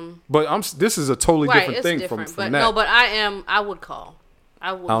person. But this is a totally different thing from that. No, but I would call. I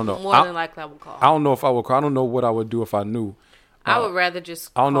don't know. More than likely, I would call. I don't know if I would call. I don't know what I would do if I knew. I would rather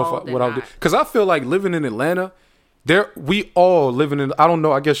just. I don't know what I would do because I feel like living in Atlanta. We all living in. I don't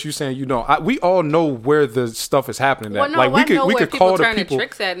know. I guess you saying we all know where the stuff is happening. Well, no, like we could call the people.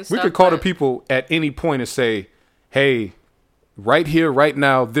 We could call the people at any point and say, "Hey, right here, right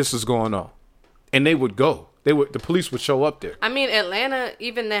now, this is going on," and they would go. The police would show up there. I mean, Atlanta,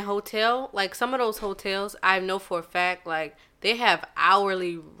 even that hotel, like some of those hotels, I know for a fact, like they have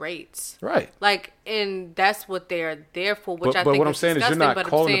hourly rates. Right. Like, and that's what they're there for, which I think is disgusting. But what I'm saying is you're not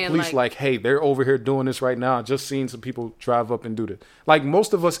calling the police like, hey, they're over here doing this right now. I just seen some people drive up and do this. Like,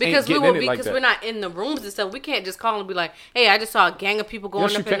 most of us ain't getting in it like that. Because we're not in the rooms and stuff. We can't just call and be like, hey, I just saw a gang of people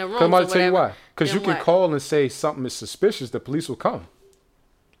going up in the rooms. Come on, tell you why. Because you can call and say something is suspicious. The police will come.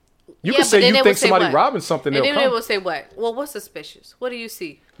 You can say you think somebody robbing something, they'll come. And then they will say what? Well, what's suspicious? What do you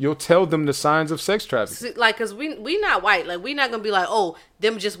see? You'll tell them the signs of sex trafficking. Like, because we not white. Like, we not going to be like, oh,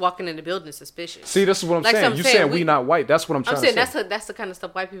 them just walking in the building is suspicious. See, this is what I'm saying. You saying we not white. That's what I'm trying to say. That's the kind of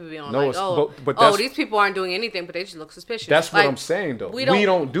stuff white people be on. No, like, these people aren't doing anything, but they just look suspicious. That's what I'm saying, though. We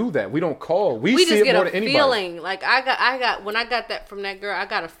don't do that. We don't call. We see just it more than anybody. Feeling. Like, when I got that from that girl, I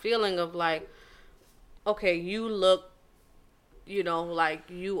got a feeling of like, okay, you look, like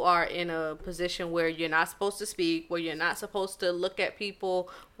you are in a position where you're not supposed to speak, where you're not supposed to look at people,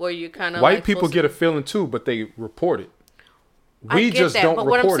 where you're kind of white people get a feeling too, but they report it. We just don't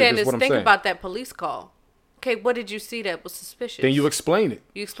report it. But what I'm saying is think about that police call. Okay, what did you see that was suspicious? Then you explain it.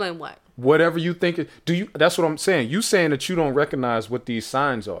 You explain what? Whatever you think. That's what I'm saying. You saying that you don't recognize what these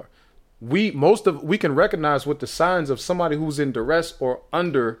signs are. We can recognize what the signs of somebody who's in duress or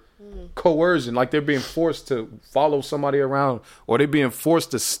under coercion, like they're being forced to follow somebody around, or they're being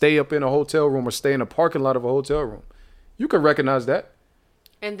forced to stay up in a hotel room or stay in a parking lot of a hotel room. You can recognize that.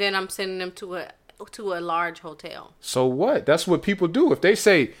 And then I'm sending them to a large hotel. So what? That's what people do.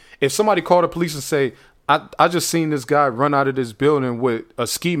 If somebody called the police and say, I just seen this guy run out of this building with a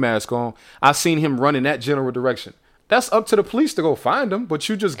ski mask on. I seen him run in that general direction. That's up to the police to go find him, but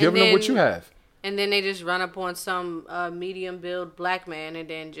you just giving them what you have. And then they just run up on some medium-built black man and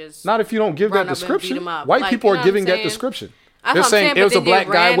then just... Not if you don't give that description. White people are giving that description. They're saying it was a black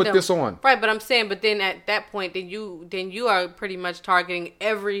guy with this on. Right, but I'm saying, but then at that point, then you are pretty much targeting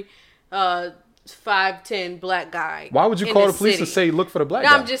every 5'10" black guy. Why would you call the police and say, look for the black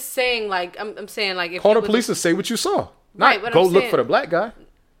guy? I'm just saying, like, I'm saying, like... Call the police and say what you saw. Not go look for the black guy.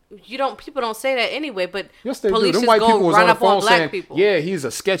 people don't say that anyway, but yes, they police do. Them just white go people was run on the up on phone black saying, people. yeah, he's a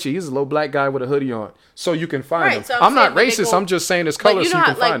little black guy with a hoodie on. So you can find him. So I'm not saying, racist. I'm just saying his color so you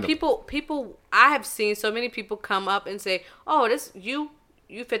can find him. People, I have seen so many people come up and say, oh,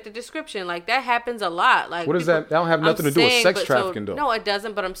 you fit the description. Like, that happens a lot. Like, what is that? That don't have nothing to do with sex trafficking, though. No, it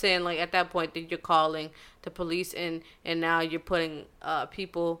doesn't. But I'm saying, like, at that point that you're calling the police and now you're putting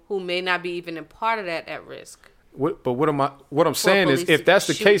people who may not be even a part of that at risk. What I'm saying is, if that's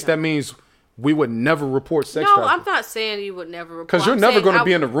the case, that means we would never report sex trafficking. No, I'm not saying you would never report. Because you're never going to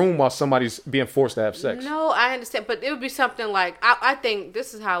be in the room while somebody's being forced to have sex. No, I understand. But it would be something like, I think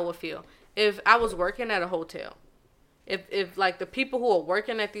this is how I would feel. If I was working at a hotel, if like the people who are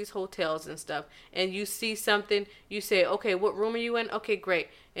working at these hotels and stuff, and you see something, you say, okay, what room are you in? Okay, great.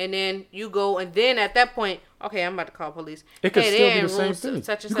 And then you go, and then at that point, okay, I'm about to call police. It could still be the same thing.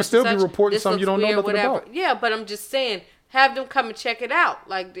 You could still be reporting something you don't know nothing about. Yeah, but I'm just saying, have them come and check it out.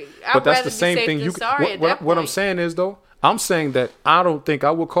 Like, but that's the same thing. What I'm saying is, though, I'm saying that I don't think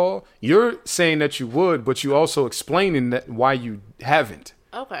I would call. You're saying that you would, but you also explaining that why you haven't.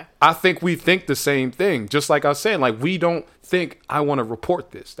 Okay. I think we think the same thing. Just like I was saying, like, we don't think I want to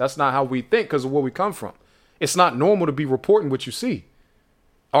report this. That's not how we think because of where we come from. It's not normal to be reporting what you see.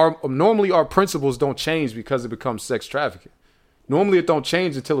 Normally our principles don't change because it becomes sex trafficking. Normally it don't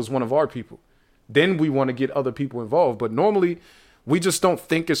change until it's one of our people. Then we want to get other people involved. But normally we just don't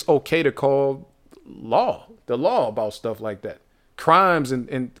think it's okay to call the law about stuff like that. Crimes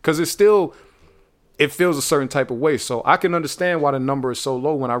and because it feels a certain type of way. So I can understand why the number is so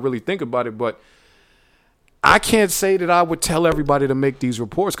low when I really think about it. But I can't say that I would tell everybody to make these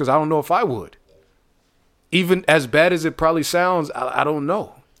reports because I don't know if I would. Even as bad as it probably sounds, I don't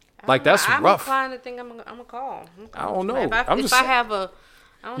know. Like, that's rough. I'm inclined to think I'm gonna call. I don't know.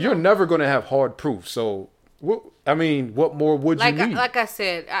 You're never going to have hard proof. So, what more would you need? Like I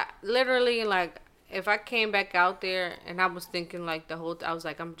said, literally, like, if I came back out there and I was thinking, like, I was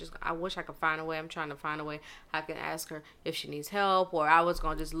like, I wish I could find a way. I'm trying to find a way I can ask her if she needs help, or I was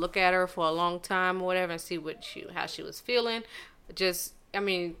going to just look at her for a long time or whatever and see how she was feeling. Because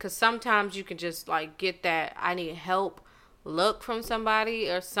sometimes you can just, like, get that I need help look from somebody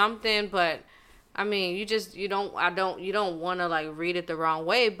or something, but you don't want to, like, read it the wrong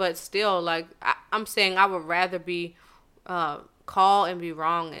way. But still, like, I'm saying I would rather be call and be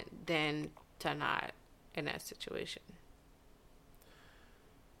wrong than to not in that situation.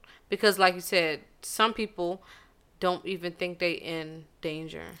 Because, like you said, some people don't even think they in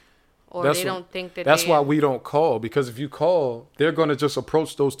danger, or they don't think that. That's why we don't call, because if you call, they're going to just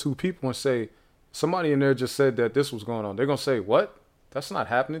approach those two people and say, somebody in there just said that this was going on. They're going to say, what? That's not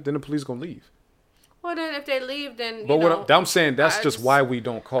happening. Then the police going to leave. Well, then if they leave, then I'm saying that's just why we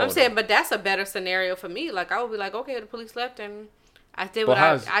don't call. I'm saying, but that's a better scenario for me. Like, I would be like, okay, the police left, and I did what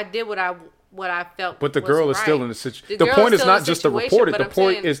I felt. But the girl is still in the situation. The point is not just to report it. The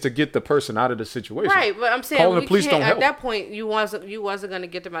point is to get the person out of the situation. Right, but I'm saying calling the police don't help. At that point, you wasn't going to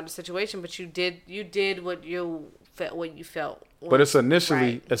get them out of the situation, but you did what you felt. But it's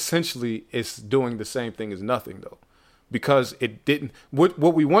essentially, it's doing the same thing as nothing, though, because it didn't. What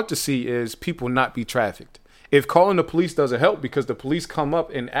we want to see is people not be trafficked. If calling the police doesn't help because the police come up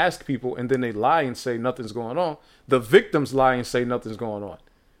and ask people and then they lie and say nothing's going on, the victims lie and say nothing's going on.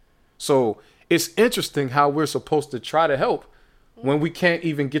 So it's interesting how we're supposed to try to help when we can't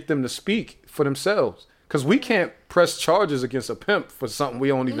even get them to speak for themselves. Because we can't press charges against a pimp for something we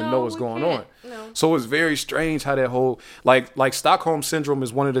don't even know what's going on. No. So it's very strange how that whole, like Stockholm Syndrome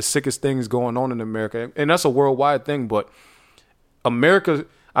is one of the sickest things going on in America. And that's a worldwide thing. But America,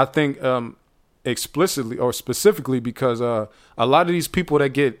 I think, explicitly or specifically because a lot of these people that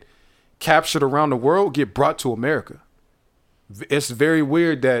get captured around the world get brought to America. It's very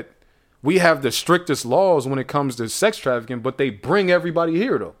weird that we have the strictest laws when it comes to sex trafficking, but they bring everybody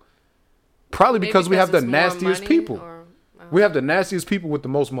here, though. Probably because we have the nastiest people. We have the nastiest people with the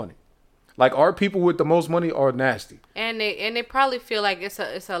most money. Like, our people with the most money are nasty. And they probably feel like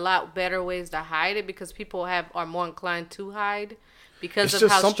it's a lot better ways to hide it because people are more inclined to hide because of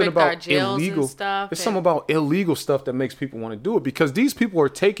how strict our jails and stuff. It's something about illegal stuff that makes people want to do it because these people are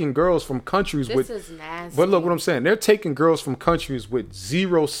taking girls from countries with... This is nasty. But look what I'm saying. They're taking girls from countries with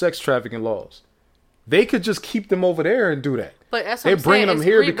zero sex trafficking laws. They could just keep them over there and do that. But that's what they're bringing them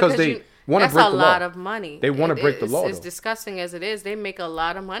here because they want to break the law. That's a lot of money. They want to break the law. As disgusting as it is, they make a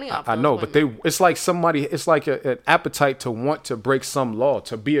lot of money off. I know, but it's like an appetite to want to break some law,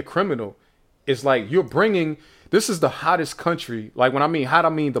 to be a criminal. It's like you're bringing. This is the hottest country. Like, when I mean hot, I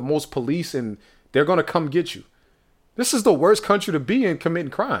mean the most police, and they're gonna come get you. This is the worst country to be in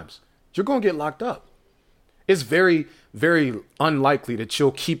committing crimes. You're gonna get locked up. It's very, very unlikely that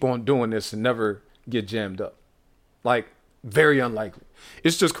you'll keep on doing this and never get jammed up. Like, very unlikely.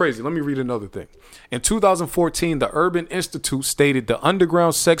 It's just crazy. Let me read another thing. In 2014, the Urban Institute stated the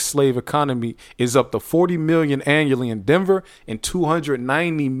underground sex slave economy is up to 40 million annually in Denver and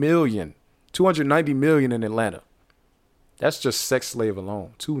 290 million in Atlanta. That's just sex slave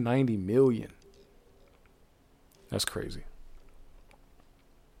alone. 290 million. That's crazy.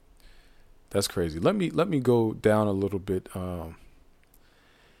 That's crazy. Let me go down a little bit.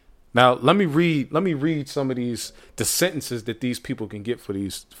 Now let me read some of the sentences that these people can get for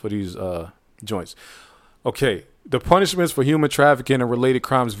these joints. Okay, the punishments for human trafficking and related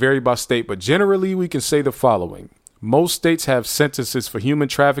crimes vary by state, but generally we can say the following: most states have sentences for human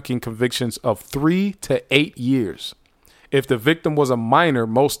trafficking convictions of 3 to 8 years. If the victim was a minor,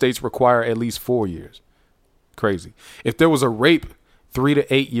 most states require at least 4 years. Crazy. If there was a rape, 3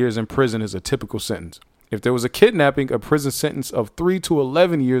 to 8 years in prison is a typical sentence. If there was a kidnapping, a prison sentence of 3 to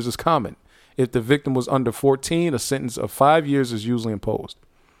 11 years is common. If the victim was under 14, a sentence of 5 years is usually imposed.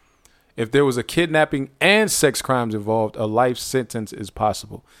 If there was a kidnapping and sex crimes involved, a life sentence is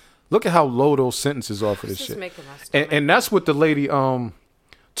possible. Look at how low those sentences are for this shit. And that's what the lady,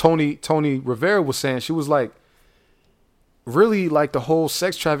 Tony Rivera was saying. She was like, really, like, the whole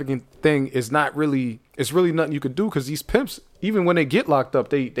sex trafficking thing is not really, it's really nothing you could do, because these pimps, even when they get locked up,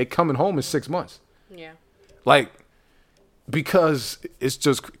 they coming home in 6 months. Yeah. Like, because it's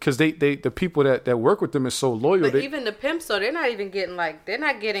just because the people that work with them is so loyal. But even the pimps, so they're not even getting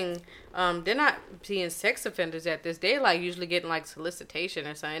they're not seeing sex offenders at this. They're like usually getting like solicitation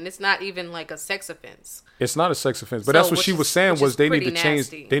or something. It's not even like a sex offense. It's not a sex offense, but that's what she was saying, was they need to change.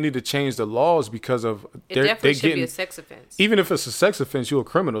 They need to change the laws because of it definitely should be a sex offense. Even if it's a sex offense, you're a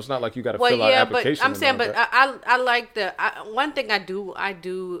criminal. It's not like you got to fill out an application. But I'm saying, but I like one thing I do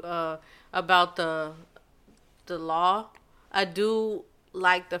about the law. I do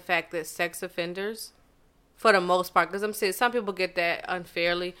like the fact that sex offenders, for the most part, because I'm saying some people get that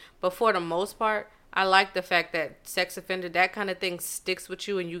unfairly, but for the most part, I like the fact that sex offender, that kind of thing sticks with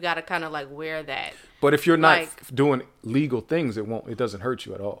you, and you got to kind of like wear that. But if you're not doing legal things, it doesn't hurt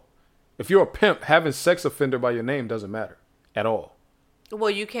you at all. If you're a pimp, having sex offender by your name doesn't matter at all.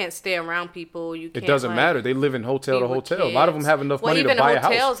 Well, you can't stay around people. It doesn't matter. They live in hotel to hotel. Kids. A lot of them have enough money to buy a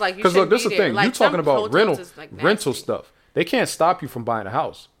house. Because look, this is the thing. You're talking about rental stuff. They can't stop you from buying a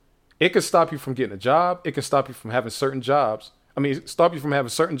house. It can stop you from getting a job. It can stop you from having certain jobs. I mean, stop you from having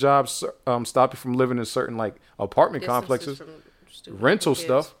certain jobs. Stop you from living in certain like apartment complexes, rental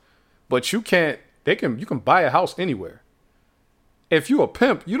stuff. But you can't. You can buy a house anywhere. If you're a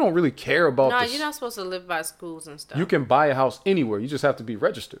pimp, you don't really care about. No, you're not supposed to live by schools and stuff. You can buy a house anywhere. You just have to be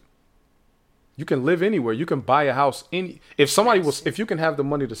registered. You can live anywhere. You can buy a house if you can have the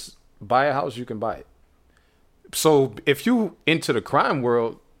money to buy a house, you can buy it. So if you into the crime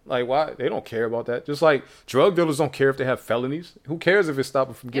world, like, why? They don't care about that. Just like drug dealers don't care if they have felonies. Who cares if it's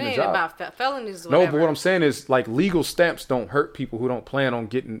stopping from getting a job? About felonies. No, but what I'm saying is, like, legal stamps don't hurt people who don't plan on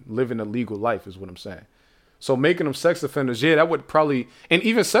living a legal life, is what I'm saying. So making them sex offenders, that would probably, and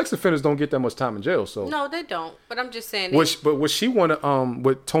even sex offenders don't get that much time in jail. So no, they don't. But I'm just saying. But what she wanted,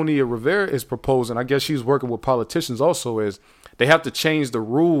 what Tony Rivera is proposing, I guess she's working with politicians also, is they have to change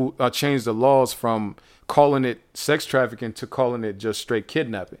change the laws from calling it sex trafficking to calling it just straight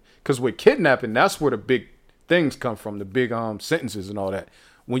kidnapping. Because with kidnapping, that's where the big things come from, the big sentences and all that,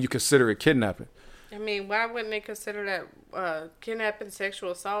 when you consider it kidnapping. I mean, why wouldn't they consider that kidnapping,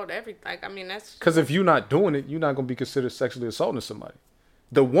 sexual assault, everything? Like, I mean, that's... Because if you're not doing it, you're not going to be considered sexually assaulting somebody.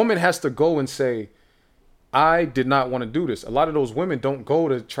 The woman has to go and say, I did not want to do this. A lot of those women don't go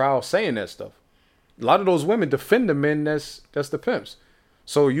to trial saying that stuff. A lot of those women defend the men that's the pimps.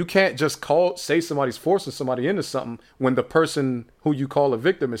 So you can't just say somebody's forcing somebody into something when the person who you call a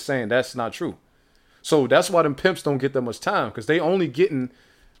victim is saying that's not true. So that's why them pimps don't get that much time, because they only getting,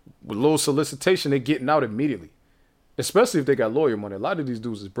 with little solicitation, they getting out immediately. Especially if they got lawyer money. A lot of these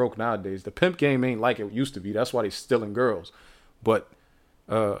dudes is broke nowadays. The pimp game ain't like it used to be. That's why they stealing girls. But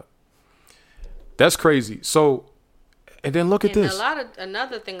that's crazy. So, and then look at this.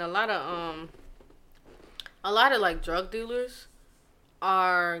 Another thing, a lot of like drug dealers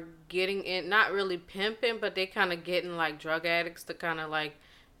are getting in, not really pimping, but they kind of getting like drug addicts to kind of like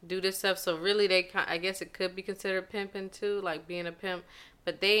do this stuff. So really, I guess it could be considered pimping too, like being a pimp,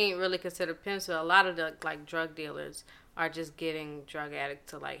 but they ain't really considered pimps. So a lot of the like drug dealers are just getting drug addicts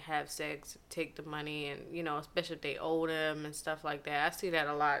to like have sex, take the money, and especially if they owe them and stuff like that. I see that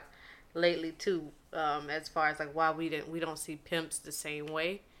a lot lately too. As far as like why we don't see pimps the same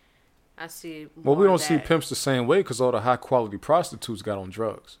way. I see. Well, we don't see pimps the same way because all the high quality prostitutes got on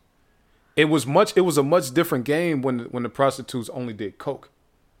drugs. It was a much different game when the prostitutes only did coke.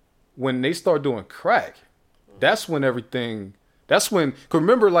 When they start doing crack, that's when everything. That's when. Cause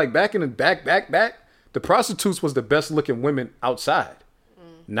remember, like back in the back, the prostitutes was the best looking women outside.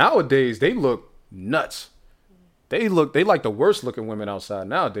 Nowadays, they look nuts. They like the worst looking women outside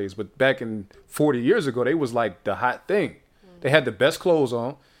nowadays. But back in 40 years ago, they was like the hot thing. They had the best clothes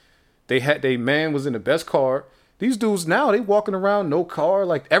on. They man was in the best car. These dudes now, they walking around no car.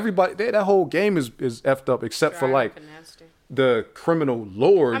 Like everybody, that whole game is effed up except for like the criminal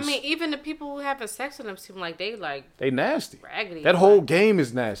lords. I mean, even the people who having sex with them seem like they nasty. Raggedy. That whole game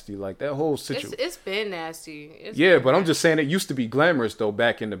is nasty. Like that whole situation. It's been nasty. But I'm just saying it used to be glamorous though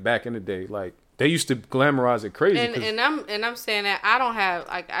back in the day. Like they used to glamorize it crazy. And I'm saying that I don't have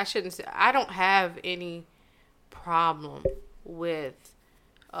I don't have any problem with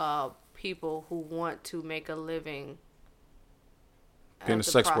people who want to make a living being a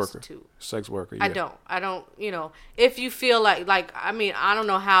sex worker. Yeah. I don't, if you feel like, I mean, I don't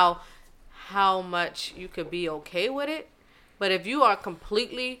know how much you could be okay with it, but if you are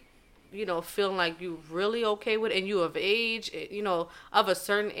completely, feeling like you really okay with it and you of age, of a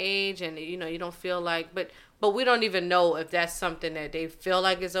certain age and, you don't feel like, but we don't even know if that's something that they feel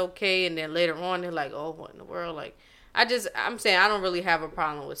like is okay. And then later on, they're like, oh, what in the world? Like, I'm saying I don't really have a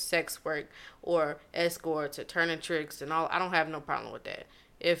problem with sex work or escorts or turning tricks and all. I don't have no problem with that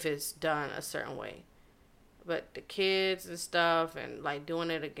if it's done a certain way. But the kids and stuff and like doing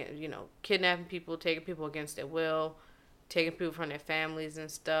it again, kidnapping people, taking people against their will, taking people from their families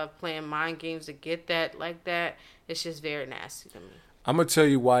and stuff, playing mind games to get that like that, it's just very nasty to me. I'm going to tell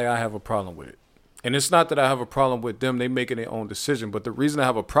you why I have a problem with it. And it's not that I have a problem with them, they making their own decision, but the reason I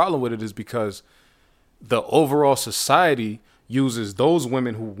have a problem with it is because the overall society uses those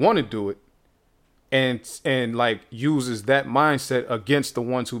women who want to do it and like uses that mindset against the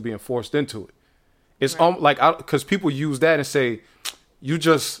ones who being forced into it. It's like, because people use that and say, you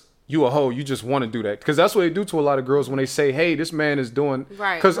a hoe, you just want to do that. Because that's what they do to a lot of girls when they say, hey, this man is doing.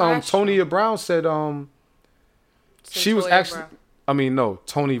 Right. Because Tonya Brown said she was actually,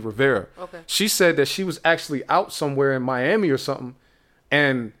 Tony Rivera. Okay. She said that she was actually out somewhere in Miami or something,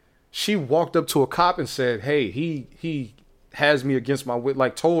 and she walked up to a cop and said, hey, he has me against my will,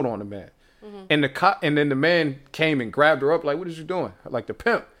 like told on the man. Mm-hmm. And the cop, and then the man came and grabbed her up, like, what is you doing? Like the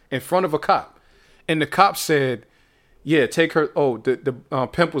pimp in front of a cop. And the cop said, yeah, take her. Oh, the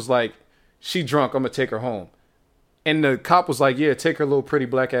pimp was like, she drunk, I'm going to take her home. And the cop was like, yeah, take her little pretty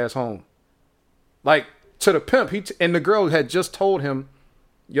black ass home. Like to the pimp. And the girl had just told him,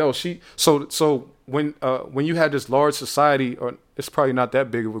 yo, so when you had this large society, or it's probably not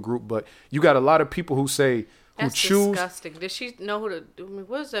that big of a group, but you got a lot of people who say, that's disgusting. Did she know who to do? I mean,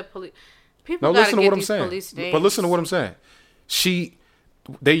 what is that police? People listen to what I'm saying. But listen to what I'm saying.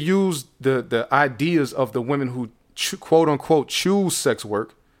 They use the ideas of the women who quote unquote choose sex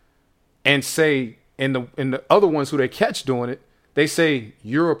work, and say, and the other ones who they catch doing it, they say,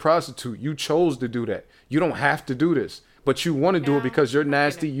 you're a prostitute. You chose to do that. You don't have to do this, but you want to do it because you're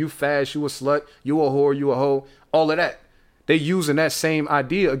nasty. You fast. You a slut. You a whore. You a hoe. All of that. They using that same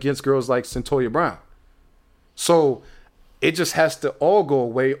idea against girls like Centoya Brown. So it just has to all go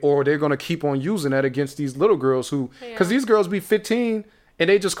away, or they're going to keep on using that against these little girls who, because these girls be 15 and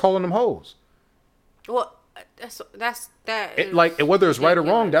they just calling them hoes. Well, like, whether it's right or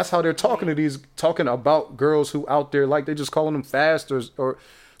wrong, that's how they're talking about girls who out there, like they just calling them fast or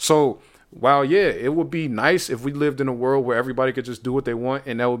so. While it would be nice if we lived in a world where everybody could just do what they want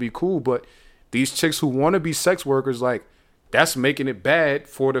and that would be cool. But these chicks who want to be sex workers, like, that's making it bad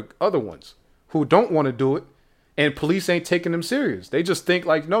for the other ones who don't want to do it. And police ain't taking them serious. They just think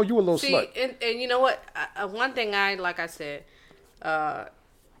like, no, you a little slut. And you know what? One thing I said, I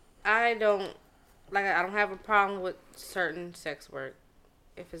don't have a problem with certain sex work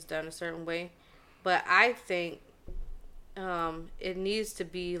if it's done a certain way, but I think it needs to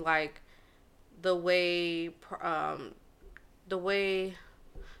be like the way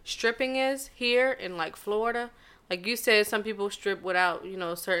stripping is here in like Florida. Like you said, some people strip without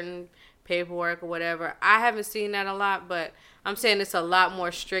certain paperwork or whatever. I haven't seen that a lot, but I'm saying it's a lot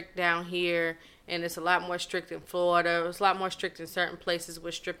more strict down here, and it's a lot more strict in Florida. It's a lot more strict in certain places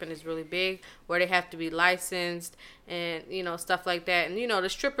where stripping is really big, where they have to be licensed and stuff like that. And the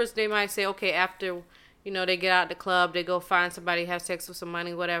strippers, they might say, okay, after they get out the club, they go find somebody, have sex with some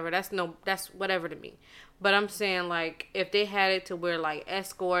money, whatever. That's whatever to me. But I'm saying, like, if they had it to where, like,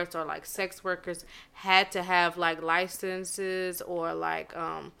 escorts or, like, sex workers had to have, like, licenses or, like,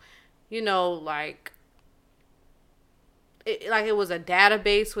 it was a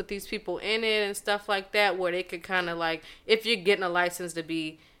database with these people in it and stuff like that, where they could kind of, like, if you're getting a license to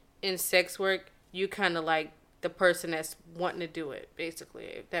be in sex work, you kind of like the person that's wanting to do it, basically,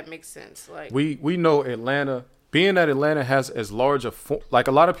 if that makes sense. Like we know Atlanta, being that Atlanta has as large a like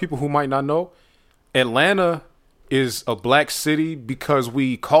a lot of people who might not know, Atlanta is a black city because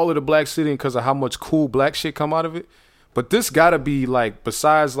we call it a black city and because of how much cool black shit come out of it. But this gotta be like,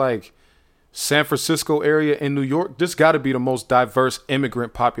 besides like San Francisco area and New York, this gotta be the most diverse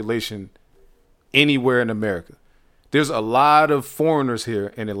immigrant population anywhere in America. There's a lot of foreigners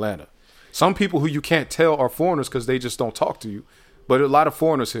here in Atlanta. Some people who you can't tell are foreigners because they just don't talk to you. But a lot of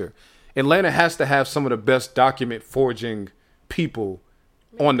foreigners here. Atlanta has to have some of the best document forging people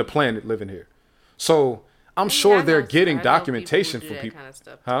on the planet living here. So I'm sure they're getting documentation from people. Kind of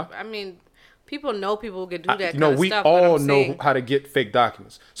stuff huh? I mean, people know people can do that kind of stuff. We all know how to get fake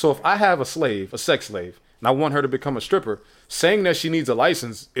documents. So if I have a slave, a sex slave, and I want her to become a stripper, saying that she needs a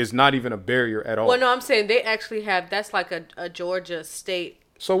license is not even a barrier at all. Well, no, I'm saying they actually have, that's like a Georgia state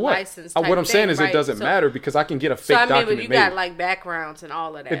so what? license type what I'm saying thing, is right? it doesn't matter because I can get a fake document but you made. got like backgrounds and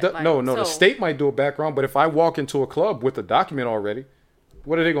all of that. The state might do a background, but if I walk into a club with a document already,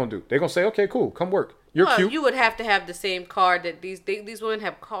 what are they going to do? They're going to say, okay, cool, come work. You're cute. You would have to have the same card that these women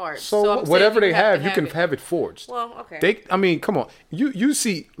have cards. So whatever they have, you can have it forged. Well, okay. I mean, come on. You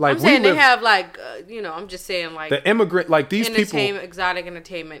see, like, I'm saying they have like, I'm just saying like the immigrant, like these people, exotic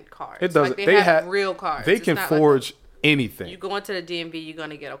entertainment cards. It doesn't. Like they have real cards. They can forge anything. You go into the DMV, you're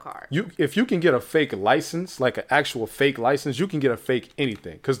gonna get a card. If you can get a fake license, like an actual fake license, you can get a fake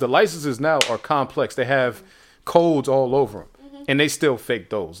anything because the licenses now are complex. They have codes all over them, and they still fake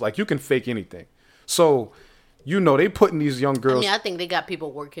those. Like you can fake anything. So, they putting these young girls. I mean, I think they got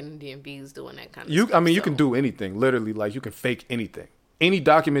people working in DMVs doing that kind of stuff. I mean, you can do anything. Literally, like you can fake anything. Any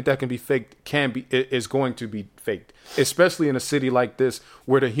document that can be faked is going to be faked. Especially in a city like this,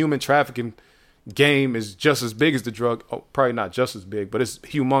 where the human trafficking game is just as big as the drug. Oh, probably not just as big, but it's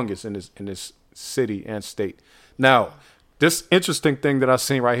humongous in this city and state. Now, this interesting thing that I've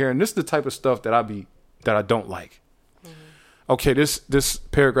seen right here, and this is the type of stuff that I don't like. Okay, this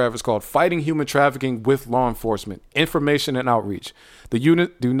paragraph is called Fighting Human Trafficking with Law Enforcement, Information and Outreach. The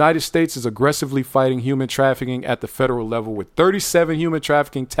United States is aggressively fighting human trafficking at the federal level with 37 human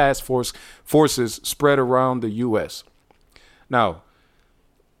trafficking task forces spread around the U.S. Now,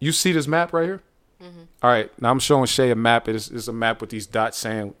 you see this map right here? Mm-hmm. All right, now I'm showing Shay a map. It's a map with these dots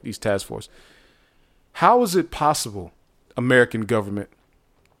saying these task force. How is it possible, American government,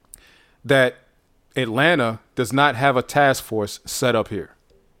 that Atlanta does not have a task force set up here?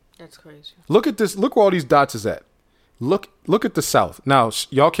 That's crazy. Look at this. Look where all these dots is at. Look at the South. Now,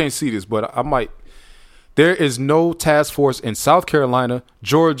 y'all can't see this, but I might. There is no task force in South Carolina,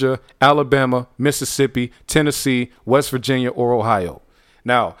 Georgia, Alabama, Mississippi, Tennessee, West Virginia, or Ohio.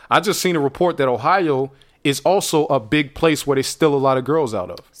 Now, I just seen a report that Ohio is also a big place where they steal a lot of girls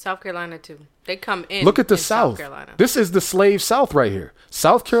out of. South Carolina, too. They come in. Look at the South. This is the slave South right here.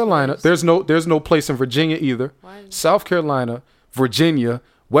 South Carolina. There's no place in Virginia either. South Carolina, Virginia,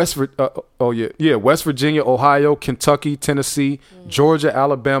 West Virginia, Ohio, Kentucky, Tennessee, Georgia,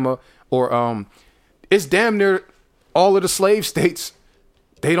 Alabama, or it's damn near all of the slave states.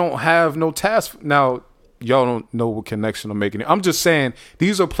 They don't have no task. Now, y'all don't know what connection I'm making. I'm just saying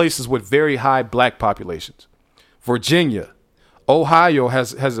these are places with very high black populations. Virginia, Ohio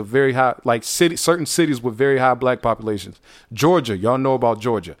has a very high, like certain cities with very high black populations. Georgia, y'all know about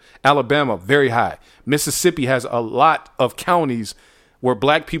Georgia. Alabama, very high. Mississippi has a lot of counties where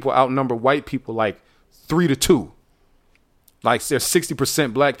black people outnumber white people like 3-2. Like there's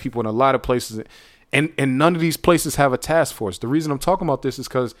 60% black people in a lot of places. And none of these places have a task force. The reason I'm talking about this is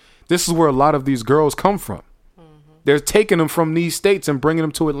because this is where a lot of these girls come from. Mm-hmm. They're taking them from these states and bringing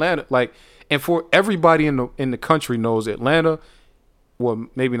them to Atlanta. And for everybody in the country knows Atlanta. Well,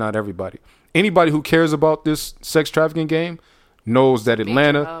 maybe not everybody. Anybody who cares about this sex trafficking game knows that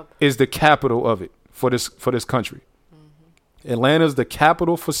Atlanta is the capital of it for this country. Mm-hmm. Atlanta is the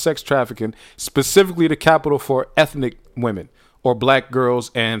capital for sex trafficking, specifically the capital for ethnic women or black girls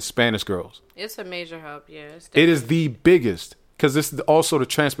and Spanish girls. It's a major hub, yeah. It is the biggest because this is also the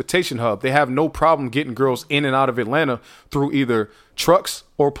transportation hub. They have no problem getting girls in and out of Atlanta through either trucks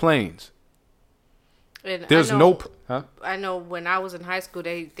or planes. And there's I know when I was in high school,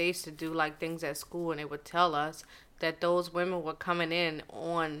 they used to do like things at school, and they would tell us that those women were coming in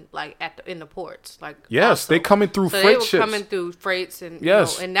on like in the ports, like yes, they coming through freight ships. They were coming through freights, and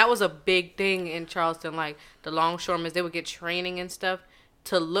yes, and that was a big thing in Charleston. Like the longshoremen, they would get training and stuff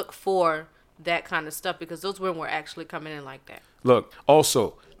to look for that kind of stuff because those women were actually coming in like that. Look,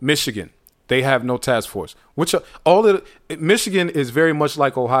 also Michigan. They have no task force. Michigan is very much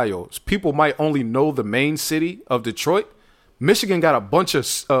like Ohio. People might only know the main city of Detroit, Michigan got a bunch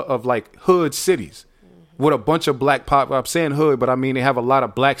of like hood cities with a bunch of black pop. I'm saying hood, but I mean they have a lot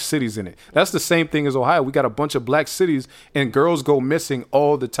of black cities in it. That's the same thing as Ohio. We got a bunch of black cities, and girls go missing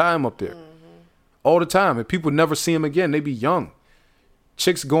all the time up there, all the time, and people never see them again. They be young.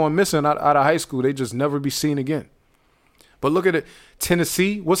 Chicks going missing out of high school, they just never be seen again. But look at it,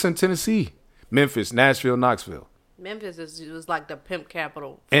 Tennessee. What's in Tennessee? Memphis, Nashville, Knoxville. Memphis was like the pimp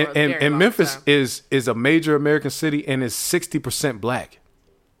capital. And Memphis is a major American city and is 60% black.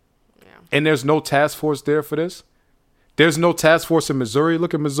 Yeah. And there's no task force there for this. There's no task force in Missouri.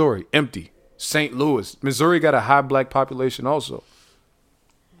 Look at Missouri, empty. St. Louis, Missouri got a high black population also.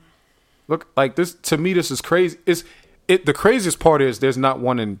 Look, like this, to me, this is crazy. The craziest part is there's not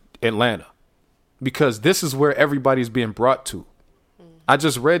one in Atlanta, because this is where everybody's being brought to. I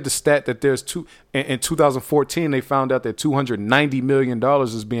just read the stat that there's in 2014, they found out that $290 million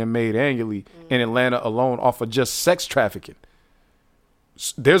is being made annually in Atlanta alone off of just sex trafficking.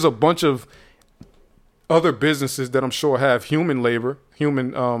 There's a bunch of other businesses that I'm sure have human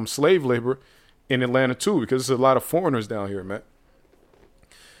slave labor in Atlanta too, because there's a lot of foreigners down here, man.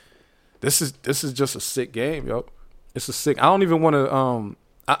 This is just a sick game, yo. It's a sick. I don't even want to.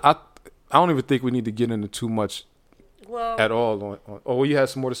 I don't even think we need to get into too much. Well, at all. Oh, you had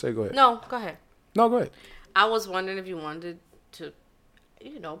some more to say? Go ahead. No, go ahead. No, go ahead. I was wondering if you wanted to,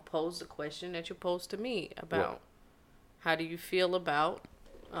 pose the question that you posed to me about how do you feel about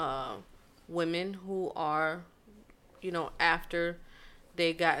women who are, after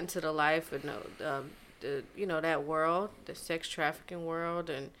they got into the life and that world, the sex trafficking world,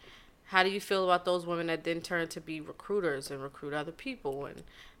 and how do you feel about those women that then turn to be recruiters and recruit other people, and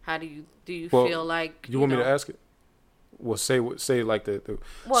how do you feel like you want me to ask it? Well, say like the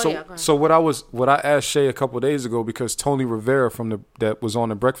well, yeah, so what I asked Shay a couple of days ago, because Tony Rivera that was on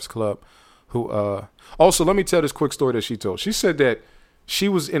the Breakfast Club, who also, let me tell this quick story that she told. She said that she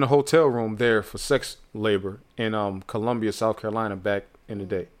was in a hotel room there for sex labor in Columbia, South Carolina back in the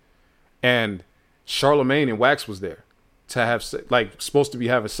day, and Charlemagne and Wax was there to have supposed to be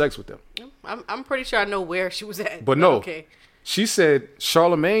having sex with them. I'm pretty sure I know where she was at. But no, okay. She said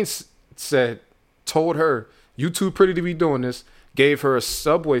Charlemagne told her, "You too pretty to be doing this," gave her a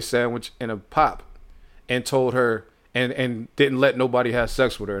Subway sandwich and a pop, and told her and didn't let nobody have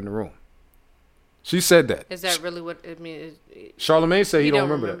sex with her in the room. She said that. Is that really what it means? Charlemagne said he don't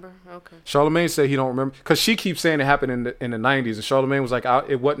remember that. Okay. Charlemagne said he don't remember, because she keeps saying it happened in the 90s, and Charlemagne was like,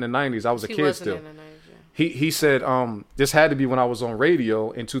 it wasn't the 90s. I was a kid still. In the 90s, yeah. He said this had to be when I was on radio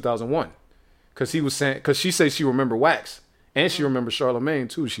in 2001, because she said she remembered Wax. And she remembered Charlemagne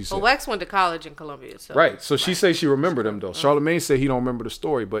too, she said. Well, Wax went to college in Columbia. So. Right. So she said she remembered him, though. Charlemagne said he don't remember the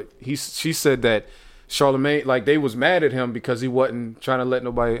story, but she said that Charlemagne, they was mad at him because he wasn't trying to let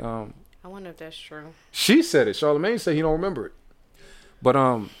nobody... I wonder if that's true. She said it. Charlemagne said he don't remember it. But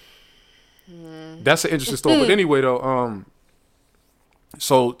that's an interesting story. But anyway, though,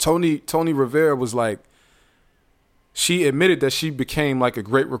 so Tony Rivera was like, she admitted that she became like a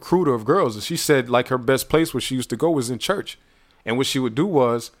great recruiter of girls. And she said like her best place where she used to go was in church. And what she would do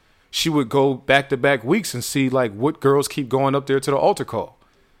was she would go back-to-back weeks and see like what girls keep going up there to the altar call.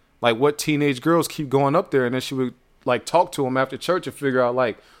 Like what teenage girls keep going up there. And then she would like talk to them after church and figure out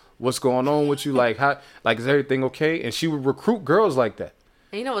like what's going on with you. Like how, like is everything okay? And she would recruit girls like that.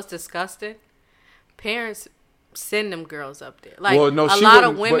 And you know what's disgusting? Parents send them girls up there. Like well, no, a lot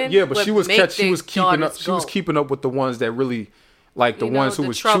of women. But she was keeping up with the ones that really, like the ones who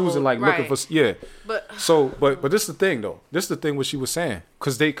was choosing, like looking for But this is the thing though. This is the thing what she was saying,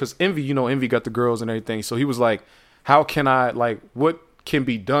 because Envy, Envy got the girls and everything. So he was like, how can I what can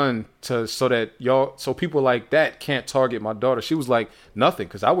be done so that so people like that can't target my daughter? She was like, nothing,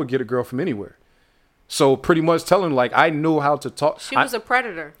 because I would get a girl from anywhere. So pretty much telling like I knew how to talk. She was a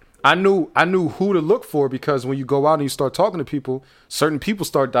predator. I knew who to look for, because when you go out and you start talking to people, certain people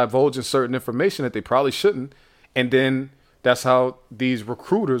start divulging certain information that they probably shouldn't. And then that's how these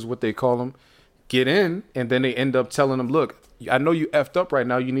recruiters, what they call them, get in. And then they end up telling them, look, I know you effed up right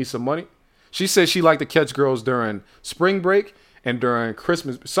now. You need some money. She said she liked to catch girls during spring break and during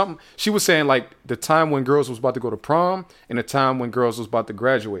Christmas. Something she was saying like the time when girls was about to go to prom and the time when girls was about to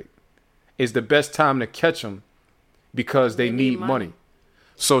graduate is the best time to catch them, because they need money.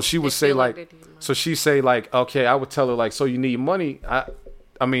 So she would say okay, I would tell her like, so you need money.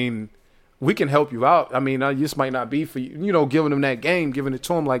 I mean, we can help you out. I mean, this might not be for you, giving them that game, giving it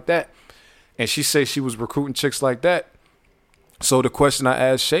to them like that. And she said she was recruiting chicks like that. So the question I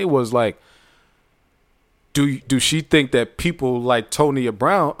asked Shay was like, do she think that people like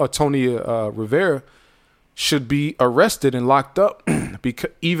Tonya Rivera should be arrested and locked up because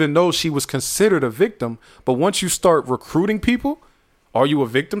even though she was considered a victim. But once you start recruiting people, are you a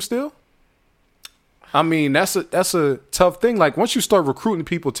victim still? I mean, that's a tough thing. Like, once you start recruiting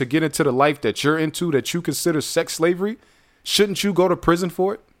people to get into the life that you're into, that you consider sex slavery, shouldn't you go to prison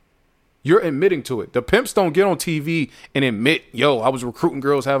for it? You're admitting to it. The pimps don't get on TV and admit, yo, I was recruiting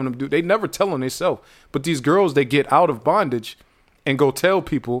girls, having them do. They never tell on themselves. But these girls, they get out of bondage and go tell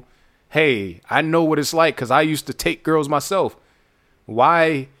people, hey, I know what it's like because I used to take girls myself.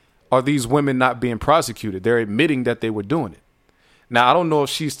 Why are these women not being prosecuted? They're admitting that they were doing it. Now, I don't know if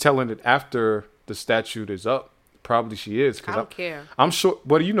she's telling it after the statute is up. Probably she is. I don't care. I'm sure.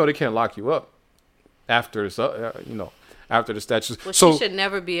 But you know they can't lock you up after it's up. After the statute. Well, so she should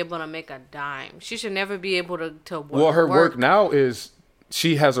never be able to make a dime. She should never be able to work. Well, her work now is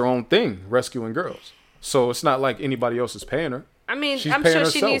she has her own thing, rescuing girls. So it's not like anybody else is paying her. I mean, I'm sure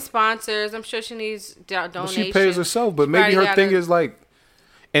she needs sponsors. I'm sure she needs donations. Well, she pays herself, but maybe her thing is like.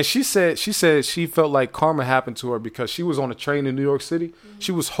 And she said she felt like karma happened to her because she was on a train in New York City. Mm-hmm.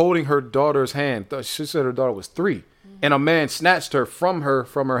 She was holding her daughter's hand. She said her daughter was 3, mm-hmm. and a man snatched her from her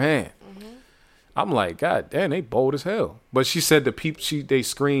hand. Mm-hmm. I'm like, God damn, they bold as hell. But she said they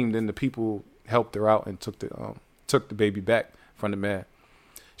screamed and the people helped her out and took the baby back from the man.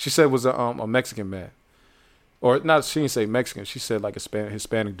 She said it was a Mexican man, or not. She didn't say Mexican. She said like a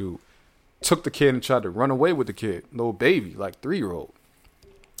Hispanic dude took the kid and tried to run away with the kid, little baby, like 3-year-old.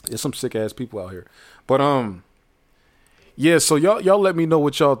 There's some sick ass people out here, but yeah. So y'all let me know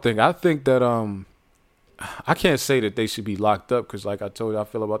what y'all think. I think that I can't say that they should be locked up because, like I told you, I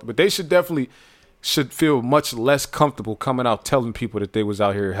feel about it, but they should feel much less comfortable coming out telling people that they was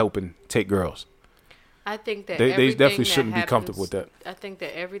out here helping take girls. I think that they definitely shouldn't be comfortable with that. I think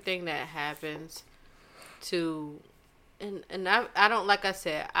that everything that happens to, and I don't, like I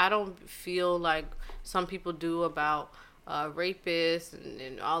said, I don't feel like some people do about rapists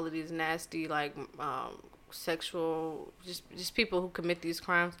and all of these nasty like sexual just people who commit these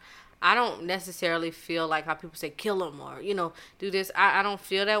crimes. I don't necessarily feel like how people say kill them or do this. I don't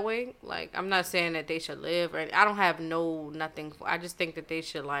feel that way. Like, I'm not saying that they should live, or I don't have nothing. I just think that they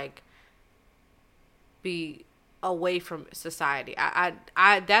should like be away from society. I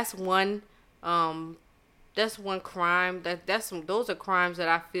that's one crime those are crimes that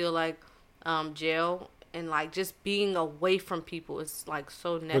I feel like jail and like just being away from people is like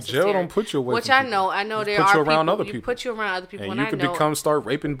so necessary. But jail don't put you away. Which from I people. know there put are you around people. Other people. You put you around other people, and you could start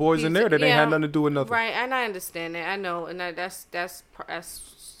raping boys in there that ain't had nothing to do with nothing. Right, and I understand that. I know, and that's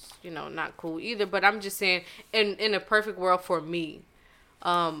not cool either. But I'm just saying, in a perfect world for me,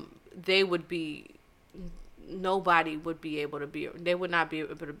 they would be. Nobody would be able to be. They would not be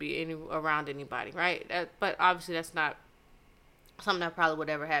able to be around anybody, right? But obviously, that's not something that probably would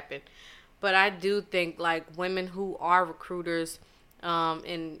ever happen. But I do think like women who are recruiters, and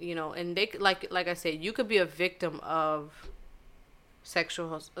they like I said, you could be a victim of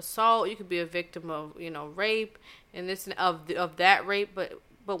sexual assault. You could be a victim of rape and this of that rape.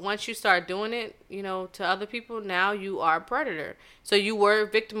 But once you start doing it, to other people, now you are a predator. So you were a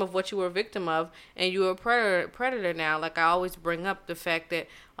victim of what you were a victim of, and you are a predator now. Like I always bring up the fact that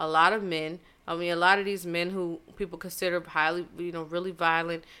a lot of these men who people consider highly, really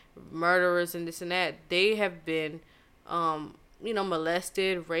violent murderers and this and that, they have been,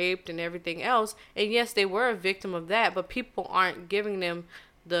 molested, raped, and everything else. And yes, they were a victim of that, but people aren't giving them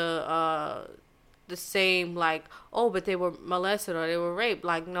the same like, oh, but they were molested or they were raped.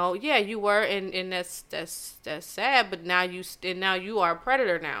 Like, no, yeah, you were, and that's sad. But now you are a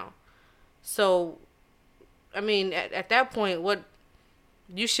predator now. So, I mean, at that point,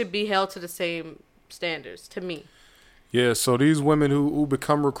 you should be held to the same standards, to me. Yeah, so these women who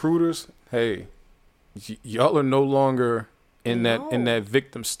become recruiters, hey, y'all are no longer in that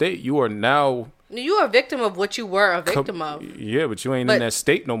victim state. You are now. You are a victim of what you were a victim of. Yeah, but you ain't in that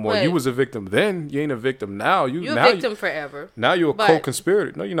state no more. You was a victim then. You ain't a victim now. You're a victim forever. Now you're a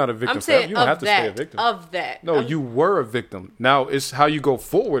co-conspirator. No, you're not a victim forever. You don't have to stay a victim. Of that. No, you were a victim. Now it's how you go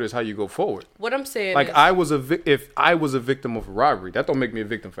forward is how you go forward. What I'm saying like is, if I was a victim of a robbery, that don't make me a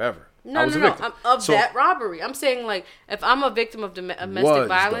victim forever. No. I'm of that robbery. I'm saying like if I'm a victim of domestic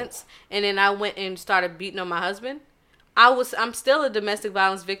violence and then I went and started beating on my husband, I'm still a domestic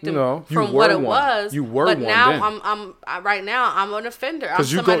violence victim from what it was. You were but one now then. right now I'm an offender.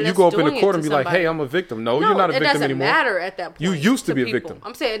 Because you go up in the court and be like, hey, I'm a victim. No, you're not a victim anymore. It doesn't matter at that point. You used to be a victim.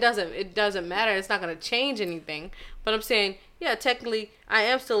 I'm saying it doesn't matter. It's not going to change anything. But I'm saying, yeah, technically I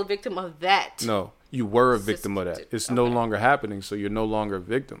am still a victim of that. No. you were a victim of that. It's no longer happening, so you're no longer a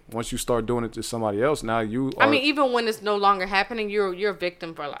victim. Once you start doing it to somebody else, now you are... I mean, even when it's no longer happening, you're a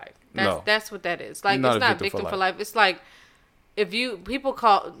victim for life. That's what that is. Like, it's not victim for life. It's like, if people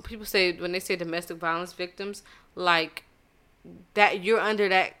say, when they say domestic violence victims, like, that you're under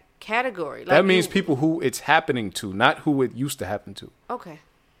that category. Like, that means people who it's happening to, not who it used to happen to. Okay.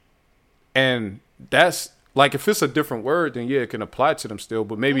 And that's... Like, if it's a different word, then, yeah, it can apply to them still.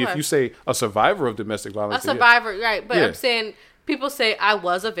 But maybe if you say a survivor of domestic violence. A survivor, right. But I'm saying, people say, I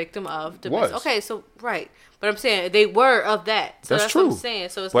was a victim of domestic. Okay, so, right. But I'm saying, they were of that. So that's true. What I'm saying.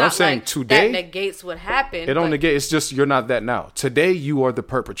 So it's not like today, that negates what happened. It don't negate. It's just you're not that now. Today, you are the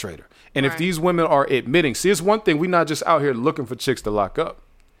perpetrator. And if these women are admitting, see, it's one thing. We're not just out here looking for chicks to lock up.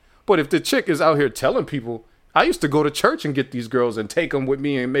 But if the chick is out here telling people, I used to go to church and get these girls and take them with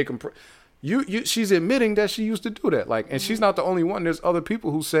me and make them... she's admitting that she used to do that. Like, and she's not the only one. There's other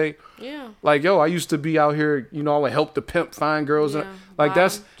people who say, like, yo, I used to be out here, I would help the pimp find girls. Yeah, like,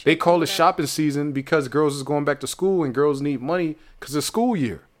 they call it shopping season because girls is going back to school and girls need money because it's school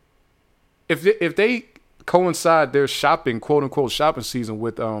year. If they coincide their shopping, quote unquote, shopping season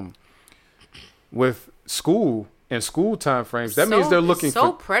with school and school time frames, that means they're looking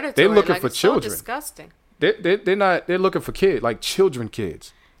for predatory. They're looking for children. So disgusting. They're looking for kids, like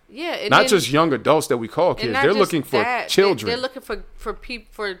kids. Yeah, not just young adults that we call kids. They're looking for children. They're looking for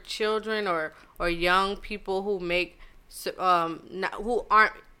children or young people who who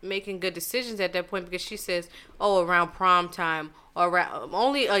aren't making good decisions at that point, because she says, around prom time or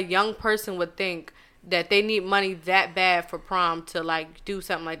only a young person would think that they need money that bad for prom to like do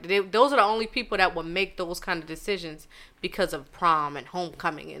something like that. Those are the only people that will make those kind of decisions because of prom and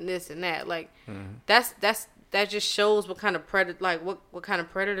homecoming and this and that. Like that just shows what kind of what kind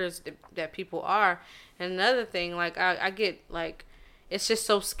of predators that people are. And another thing, like I get like, it's just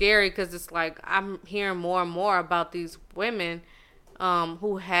so scary because it's like I'm hearing more and more about these women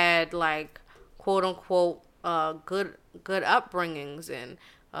who had like quote unquote good upbringings and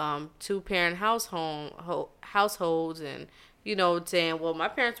 2-parent households, and saying, well, my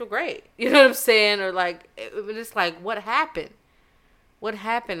parents were great, you know what I'm saying, or like it's like what happened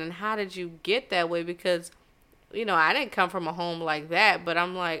and how did you get that way? Because I didn't come from a home like that, but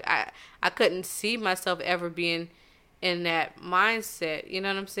I'm like, I couldn't see myself ever being in that mindset. You know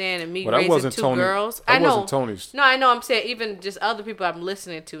what I'm saying? And me raising two girls. I know. Tony's. No, I know. I'm saying even just other people I'm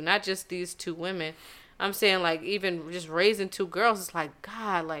listening to, not just these two women. I'm saying like even just raising two girls, it's like,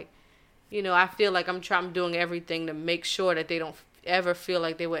 God, like, I feel like I'm doing everything to make sure that they don't ever feel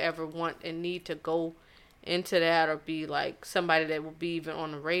like they would ever want and need to go into that or be like somebody that will be even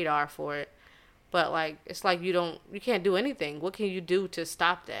on the radar for it. But like, it's like you can't do anything. What can you do to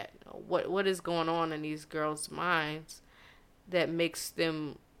stop that? What is going on in these girls' minds that makes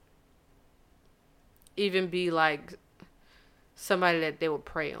them even be like somebody that they would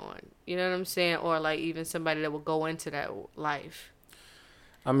prey on? You know what I'm saying? Or like even somebody that would go into that life.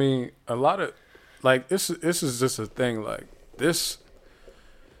 I mean, a lot of like this is just a thing like this.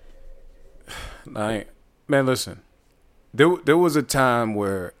 Man, listen. There was a time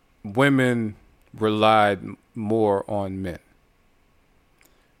where women relied more on men.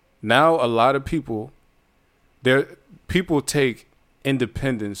 Now a lot of people take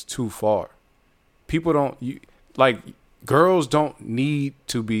independence too far. People girls don't need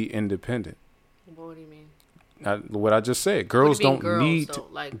to be independent. What do you mean? What I just said. Girls don't need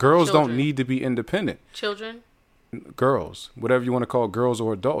to be independent. Children? Girls, whatever you want to call girls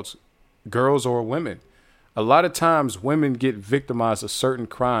or adults, girls or women. A lot of times women get victimized of certain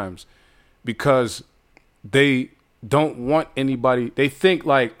crimes because they don't want anybody. They think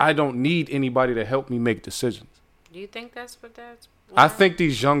like, I don't need anybody to help me make decisions. Do you think that's what that's? I think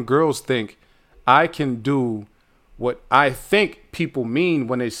these young girls think I can do what I think people mean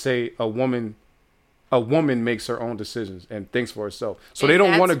when they say a woman makes her own decisions and thinks for herself. So they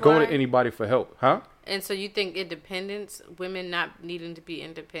don't want to go to anybody for help, huh? And so you think independence, women not needing to be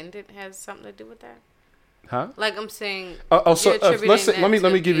independent, has something to do with that? Huh? Like I'm saying. Let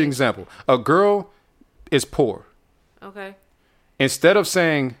me give you an example. A girl is poor. Okay. Instead of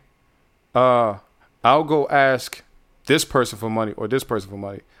saying, I'll go ask this person for money or this person for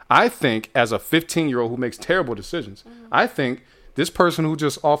money, I think as a 15-year-old who makes terrible decisions, I think this person who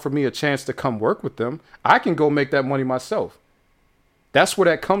just offered me a chance to come work with them, I can go make that money myself. That's where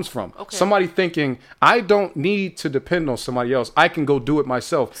that comes from. Okay. Somebody thinking, I don't need to depend on somebody else. I can go do it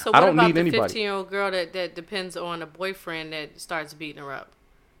myself. So I don't need anybody. So what about the 15-year-old girl that depends on a boyfriend that starts beating her up?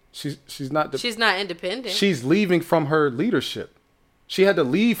 She's not independent. She's leaving from her leadership. She had to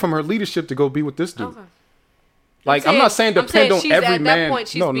leave from her leadership to go be with this dude. Okay. Like I'm not saying depend on every at man. That point,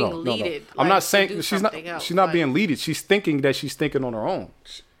 she's no. I'm not saying she's not being leaded. She's thinking that she's thinking on her own,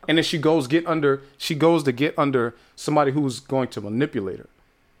 and then she goes to get under somebody who's going to manipulate her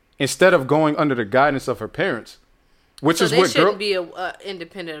instead of going under the guidance of her parents, which so is they what shouldn't be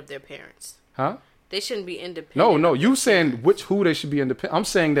independent of their parents. Huh? They shouldn't be independent. No. You saying who they should be independent? I'm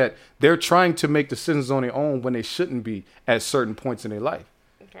saying that they're trying to make decisions on their own when they shouldn't be at certain points in their life.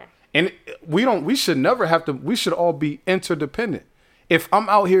 Okay. And we should never have to. We should all be interdependent. If I'm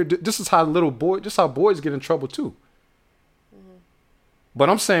out here, this is how boys get in trouble too. Mm-hmm. But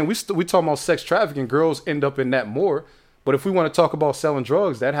I'm saying we talking about sex trafficking. Girls end up in that more. But if we want to talk about selling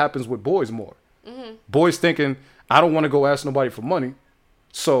drugs, that happens with boys more. Mm-hmm. Boys thinking, I don't want to go ask nobody for money.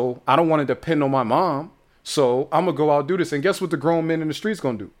 So I don't want to depend on my mom. So I'm going to go out and do this. And guess what the grown men in the streets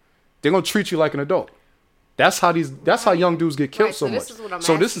going to do? They're going to treat you like an adult. That's how how young dudes get killed so much.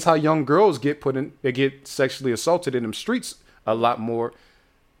 This is how young girls they get sexually assaulted in them streets a lot more.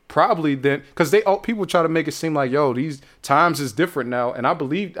 Probably then, because people try to make it seem like, yo, these times is different now. And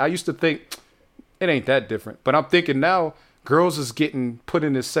I used to think it ain't that different. But I'm thinking now girls is getting put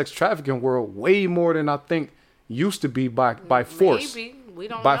in this sex trafficking world way more than I think used to be by force. Maybe. We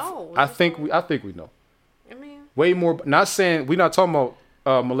don't know. I think we know. I mean, way more. Not saying we're not talking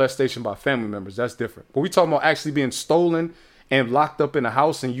about molestation by family members. That's different. But we talking about actually being stolen and locked up in a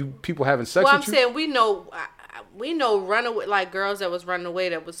house and people having sex. Well, with I'm saying we know runaway, like girls that was running away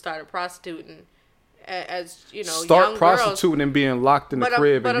that was started prostituting as start prostituting girls. And being locked in the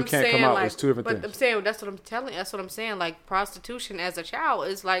crib and you can't come out. It's two different things. But I'm saying that's what I'm saying. Like prostitution as a child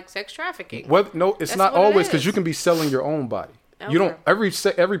is like sex trafficking. Well, no, it's not always, because you can be selling your own body. Okay. You don't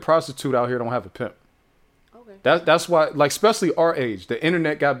every prostitute out here don't have a pimp. Okay. That's why, like, especially our age, the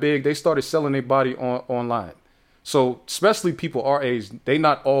internet got big. They started selling their body online. So especially people our age, they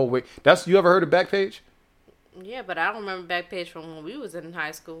not always. You ever heard of Backpage? Yeah, but I don't remember Backpage from when we was in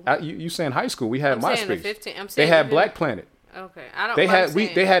high school. You saying high school? We had MySpace. They had Black Planet. Okay, I don't. They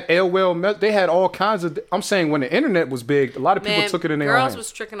had AOL. They had all kinds of. I'm saying when the internet was big, a lot of people took it in their own hands. Girls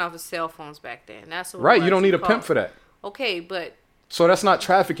was tricking off the cell phones back then. That's what. Right, you don't need a pimp for that. Okay, but. So that's not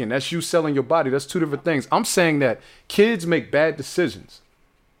trafficking. That's you selling your body. That's two different things. I'm saying that kids make bad decisions.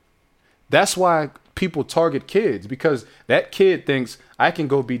 That's why people target kids, because that kid thinks I can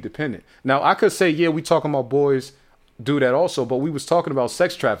go be dependent. Now I could say, yeah, we talking about boys do that also, but we was talking about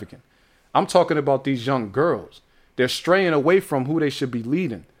sex trafficking. I'm talking about these young girls. They're straying away from who they should be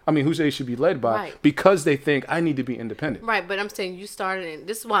leading. I mean, who they should be led by, right, because they think I need to be independent. Right, but I'm saying you started, and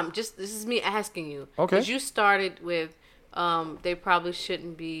this is why this is me asking you. Okay. Because you started with, they probably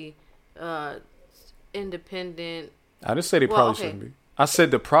shouldn't be independent. I didn't say they probably shouldn't be. I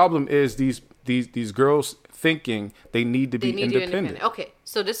said the problem is these girls thinking they need to be independent. Okay,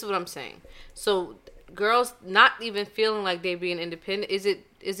 so this is what I'm saying. So girls not even feeling like they're being independent. Is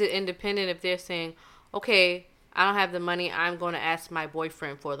it independent if they're saying, okay, I don't have the money, I'm going to ask my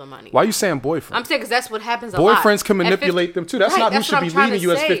boyfriend for the money? Why are you saying boyfriend? I'm saying because that's what happens a lot. Boyfriends can manipulate them too. That's not who should be leading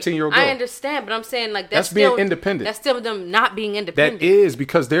you as 15-year-old girl. I understand, but I'm saying like that's being independent. That's still them not being independent. That is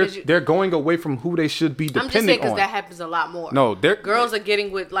because they're going away from who they should be dependent on. I'm just saying because that happens a lot more. No, girls are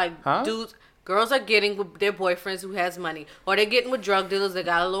getting with dudes. Girls are getting with their boyfriends who has money, or they're getting with drug dealers that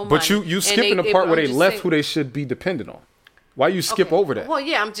got a little money. But you skipping the part where they left who they should be dependent on. Why you skip over that? Well,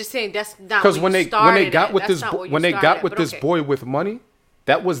 yeah, I'm just saying that's not because when they got with this boy with money,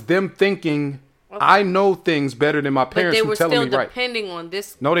 that was them thinking, I know things better than my parents who telling me right. But they were still depending on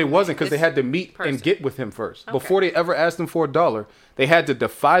this. No, they wasn't, because they had to meet and get with him first before they ever asked him for $1. They had to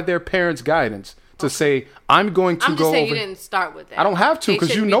defy their parents' guidance to say, I'm going to go over. I'm just saying you didn't start with that. I don't have to,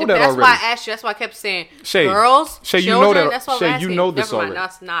 because you know that already. That's why I asked you. That's why I kept saying, Shay, girls, Shay, children, you know that. That's what Shay, I'm asking. you know this Never mind, already.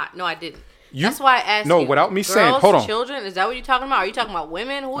 that's not. No, I didn't. That's why I asked you. No, without me girls, saying, hold on. Children, is that what you're talking about? Are you talking about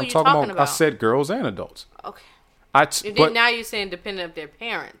women? Who are you talking about? I said girls and adults. Okay. But now you're saying dependent of their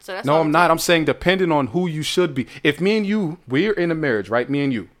parents. So that's no, I'm not. I'm saying dependent on who you should be. If me and you, we're in a marriage, right? Me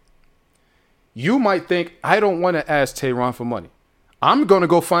and you. You might think, I don't want to ask Tehran for money. I'm going to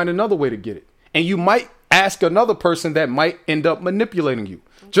go find another way to get it. And you might ask another person that might end up manipulating you.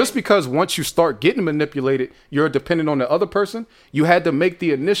 Okay. Just because once you start getting manipulated, you're dependent on the other person, you had to make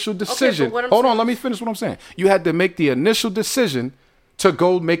the initial decision. Okay, hold on, let me finish what I'm saying. You had to make the initial decision to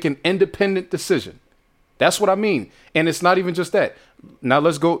go make an independent decision. That's what I mean. And it's not even just that. Now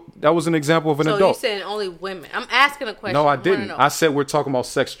let's go. That was an example of an adult. So you're saying only women. I'm asking a question. No, I didn't. I said we're talking about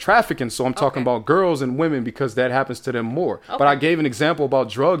sex trafficking. So I'm talking about girls and women because that happens to them more. Okay. But I gave an example about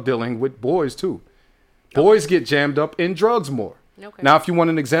drug dealing with boys too. Boys get jammed up in drugs more. Okay. Now, if you want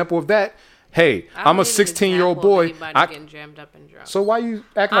an example of that, hey, I'm a 16-year-old boy. Getting jammed up and drunk. So why you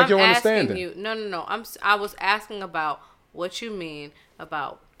acting like you don't understand it? No. I was asking about what you mean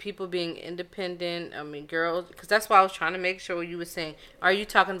about people being independent. I mean, girls, because that's why I was trying to make sure you were saying. Are you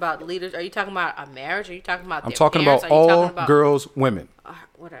talking about leaders? Are you talking about a marriage? Are you talking about? I'm talking about all girls, women.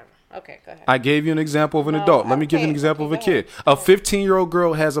 Whatever. Okay, go ahead. I gave you an example of an adult. Let me give you an example of a kid. A 15-year-old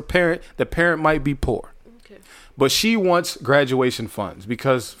girl has a parent. The parent might be poor. But she wants graduation funds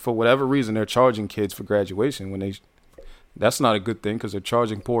because for whatever reason they're charging kids for graduation that's not a good thing because they're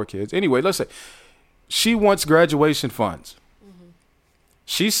charging poor kids. Anyway, let's say she wants graduation funds. Mm-hmm.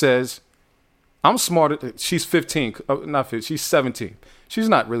 She says, I'm smarter. She's 15, not 15, she's 17. She's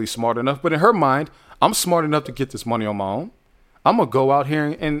not really smart enough, but in her mind, I'm smart enough to get this money on my own. I'm going to go out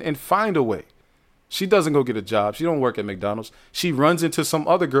here and find a way. She doesn't go get a job. She don't work at McDonald's. She runs into some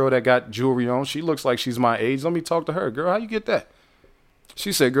other girl that got jewelry on. She looks like she's my age. Let me talk to her. Girl, how you get that?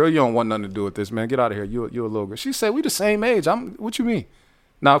 She said, girl, you don't want nothing to do with this, man. Get out of here. You're a little girl. She said, we the same age. What you mean?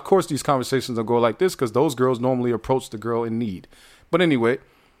 Now, of course, these conversations don't go like this because those girls normally approach the girl in need. But anyway,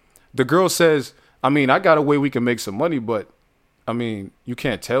 the girl says, I mean, I got a way we can make some money, but, I mean, you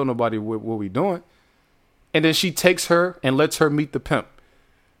can't tell nobody what we doing. And then she takes her and lets her meet the pimp.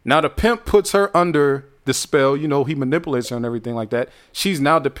 Now, the pimp puts her under the spell. You know, he manipulates her and everything like that. She's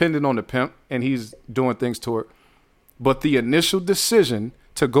now dependent on the pimp, and he's doing things to her. But the initial decision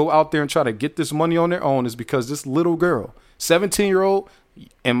to go out there and try to get this money on their own is because this little girl, 17-year-old,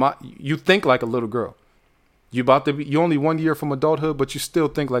 you think like a little girl. You're only 1 year from adulthood, but you still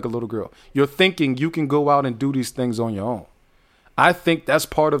think like a little girl. You're thinking you can go out and do these things on your own. I think that's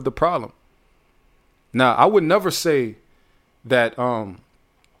part of the problem. Now, I would never say that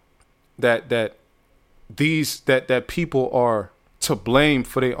that people are to blame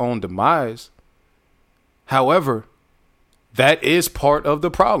for their own demise. However, that is part of the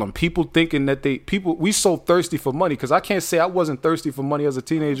problem. People thinking that we so thirsty for money, because I can't say I wasn't thirsty for money as a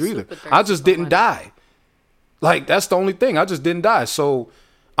teenager either. I just didn't die. Like, that's the only thing. I just didn't die. So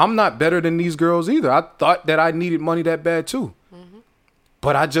I'm not better than these girls either. I thought that I needed money that bad too. Mm-hmm.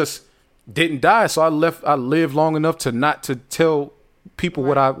 But I just didn't die. So I lived long enough to tell people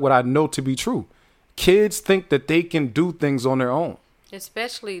what I know to be true. Kids think that they can do things on their own.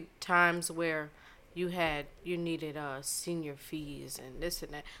 Especially times where you needed senior fees and this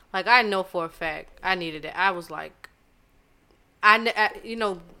and that. Like, I know for a fact I needed it. I was like,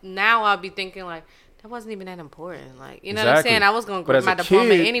 now I'll be thinking like, that wasn't even that important. Like, you know what I'm saying? I was going to go to my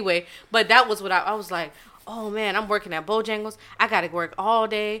diploma anyway. But that was what I was like, oh man, I'm working at Bojangles. I got to work all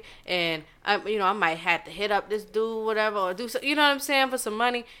day. And, I might have to hit up this dude, whatever, or do something, you know what I'm saying, for some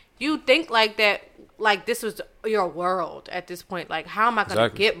money. You think like that, like this was your world at this point. Like, how am I going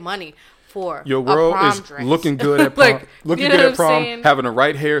to get money for your world prom is dress? looking good at prom, like, looking good at prom, having the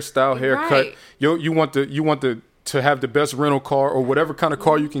right hairstyle, haircut. Right. You want to have the best rental car or whatever kind of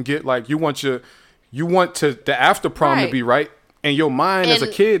car you can get. Like, you want the after prom to be right. And your mind as a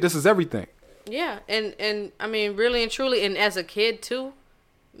kid, this is everything. Yeah, and I mean, really and truly, and as a kid too,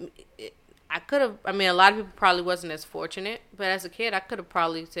 I could have. I mean, a lot of people probably wasn't as fortunate, but as a kid, I could have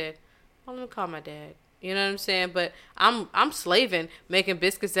probably said, "Oh, let me call my dad." You know what I'm saying? But I'm slaving, making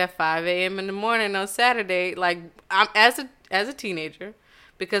biscuits at 5 a.m. in the morning on Saturday, like I'm as a teenager,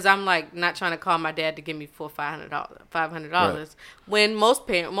 because I'm like not trying to call my dad to give me $500. Right. When most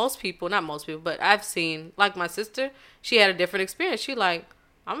people, not most people, but I've seen, like my sister, she had a different experience. She like,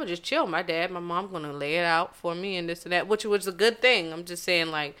 I'm gonna just chill. My dad, my mom gonna lay it out for me and this and that, which was a good thing. I'm just saying,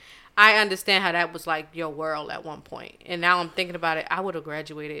 like, I understand how that was like your world at one point, and now I'm thinking about it. I would have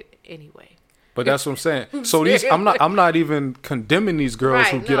graduated anyway. But that's what I'm saying. So I'm not even condemning these girls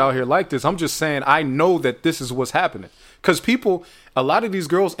who get out here like this. I'm just saying I know that this is what's happening. Because a lot of these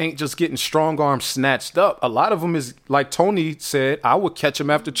girls ain't just getting strong arm snatched up. A lot of them is, like Tony said, I would catch them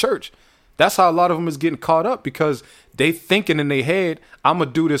after church. That's how a lot of them is getting caught up, because they thinking in their head, I'm going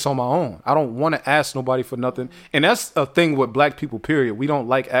to do this on my own. I don't want to ask nobody for nothing. And that's a thing with black people, period. We don't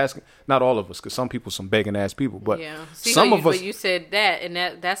like asking. Not all of us, because some people some begging ass people. But some of us. But you said that,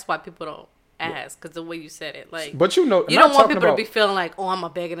 and that's why people don't ask, because the way you said it, like, but you don't want people to be feeling like, oh, I'm a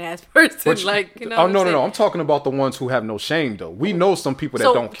begging ass person, like, you know. Oh, no, I'm talking about the ones who have no shame, though. We know some people that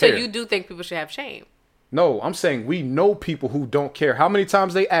don't care. So you do think people should have shame? No, I'm saying we know people who don't care how many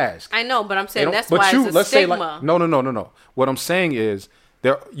times they ask. I know, but I'm saying that's why it's a stigma. Say like, no. What I'm saying is,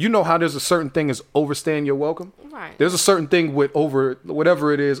 you know how there's a certain thing is overstaying your welcome. Right. There's a certain thing with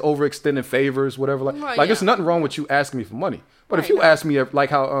whatever it is, overextending favors, whatever. Like there's nothing wrong with you asking me for money. But if you ask me, like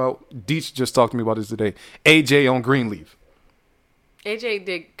how Deech just talked to me about this today, AJ on Greenleaf. AJ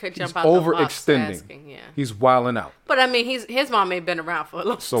did jump out overextending. Yeah. He's wilding out. But I mean, his mom ain't been around for a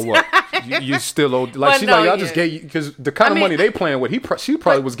long time. So what? You still owe, like, she's like, y'all just gave you, because the kind of money they playing with, she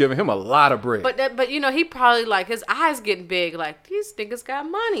probably was giving him a lot of bread. But he probably, like, his eyes getting big, like, these niggas got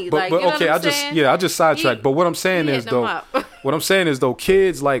money. But you know okay, I just sidetracked. But what I'm saying is though,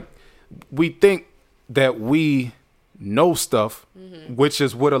 kids, like, we think that we know stuff, which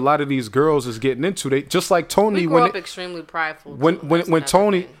is what a lot of these girls is getting into. They just like Tony. We grew up extremely prideful. When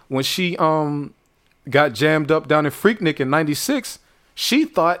Tony, when she got jammed up down in Freaknik in '96, she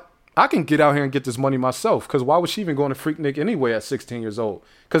thought, I can get out here and get this money myself. Because why was she even going to Freaknik anyway at 16 years old?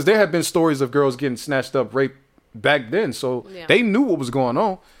 Because there had been stories of girls getting snatched up, raped back then, so they knew what was going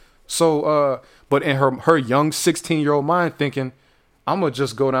on. So, but in her young 16-year-old mind, thinking, I'm gonna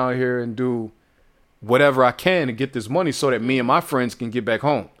just go down here and do whatever I can to get this money so that me and my friends can get back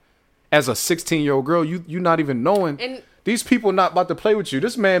home. As a 16-year-old girl, you not even knowing, and these people not about to play with you.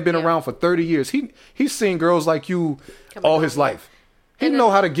 This man been around for 30 years. He's seen girls like you all his life. He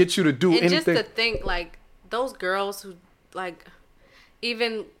know how to get you to do anything. Just to think, like, those girls who, like,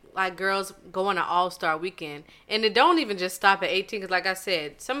 even like girls going to All-Star Weekend, and it don't even just stop at 18, because like I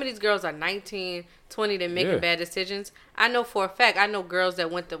said, some of these girls are 19, 20, they're making bad decisions. I know for a fact, I know girls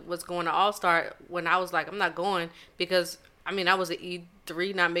that was going to All-Star when I was like, I'm not going, because I mean, I was an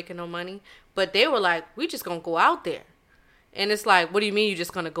E3 not making no money, but they were like, we just gonna go out there. And it's like, what do you mean you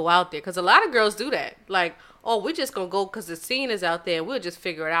just gonna go out there? Because a lot of girls do that, like, oh, we just gonna go because the scene is out there and we'll just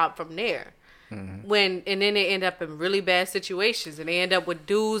figure it out from there. And then they end up in really bad situations, and they end up with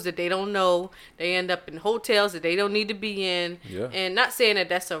dudes that they don't know. They end up in hotels that they don't need to be in. And not saying that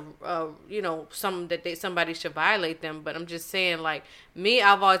that's somebody should violate them, but I'm just saying, like, me,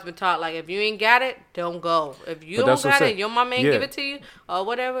 I've always been taught, like, if you ain't got it, don't go. If you don't got it, your mama ain't give it to you or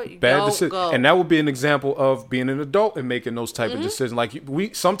whatever, don't go. And that would be an example of being an adult and making those type of decisions. Like,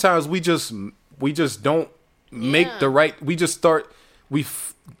 we sometimes we just don't make the right. We just start.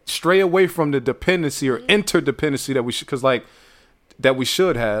 Stray away from the dependency or interdependency that we should, that we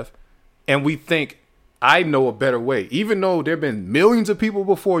should have, and we think, I know a better way. Even though there have been millions of people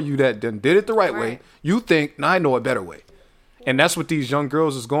before you that did it the right way, you think, I know a better way. And that's what these young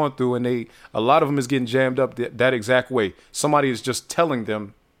girls is going through, and a lot of them is getting jammed up that exact way. Somebody is just telling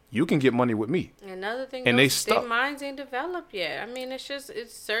them, you can get money with me. Another thing, and their minds ain't developed yet. I mean, it's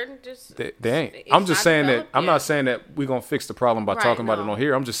certain. They ain't. I'm just saying that. I'm not saying that we're gonna fix the problem by talking about it on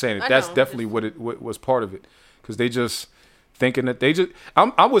here. I'm just saying that that's definitely what was part of it, because they just thinking that they just.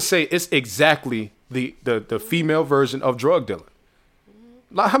 I would say it's exactly the female version of drug dealing.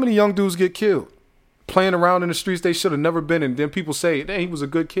 Like, how many young dudes get killed playing around in the streets they should have never been, and then people say, "Dang, he was a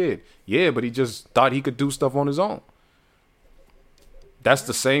good kid." Yeah, but he just thought he could do stuff on his own. That's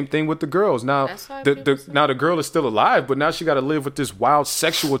the same thing with the girls. Now, the girl is still alive, but now she got to live with this wild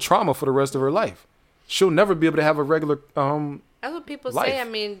sexual trauma for the rest of her life. She'll never be able to have a regular That's what people life. say. I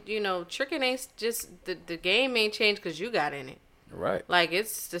mean, tricking ain't just the game ain't changed because you got in it. Right. Like,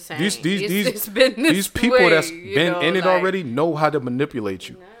 it's the same. These people way, that's been in it already know how to manipulate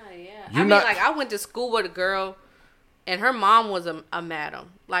you. I went to school with a girl, and her mom was a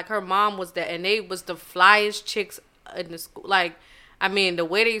madam. Like, her mom was that, and they was the flyest chicks in the school. Like, I mean, the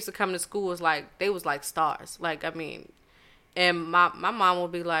way they used to come to school was like, they was like stars. Like, I mean, and my mom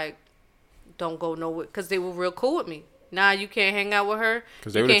would be like, don't go nowhere, because they were real cool with me. Nah, you can't hang out with her.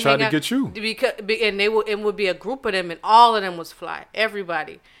 Because they would have tried to get you. And it would be a group of them, and all of them was fly.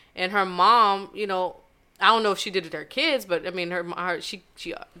 Everybody. And her mom, I don't know if she did it to her kids, but I mean,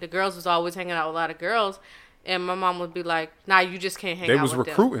 the girls was always hanging out with a lot of girls. And my mom would be like, nah, you just can't hang out with them. They was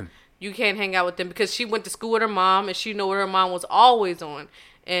recruiting. You can't hang out with them, because she went to school with her mom, and she knew what her mom was always on.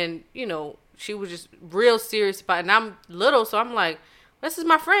 And, she was just real serious about it. And I'm little, so I'm like, this is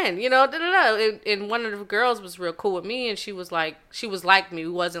my friend, And one of the girls was real cool with me, and she was like me.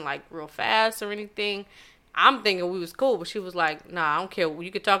 We wasn't like real fast or anything. I'm thinking we was cool, but she was like, nah, I don't care. You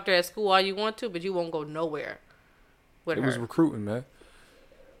can talk to her at school all you want to, but you won't go nowhere with her. It was recruiting, man.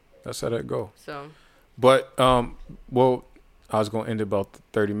 That's how that go. So. But, I was going to end it about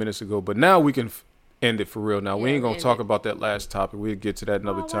 30 minutes ago, but now we can end it for real. Now, we ain't going to talk about that last topic. We'll get to that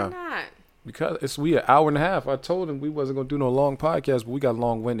another time. Why not? Because we an hour and a half. I told him we wasn't going to do no long podcast, but we got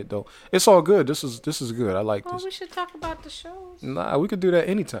long-winded, though. It's all good. This is good. I like this. We should talk about the shows. Nah, we could do that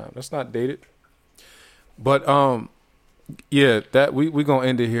anytime. That's not dated. But, that we going to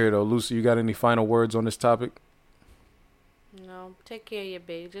end it here, though. Lucy, you got any final words on this topic? No, take care of your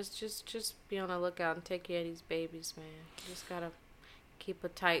baby. Just be on the lookout and take care of these babies, man. You just gotta keep a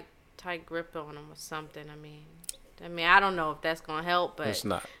tight grip on them or something. I mean, I don't know if that's gonna help, but it's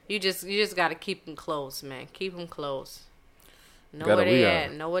not. You just gotta keep them close, man. Keep them close. Know where they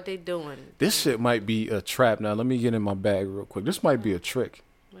at. Know what they doing. This shit might be a trap. Now, let me get in my bag real quick. This might be a trick.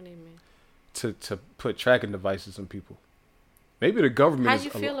 What do you mean? To put tracking devices on people. Maybe the government. How do you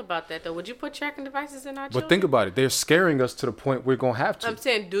feel about that, though? Would you put tracking devices in our children? But think about it. They're scaring us to the point we're going to have to. I'm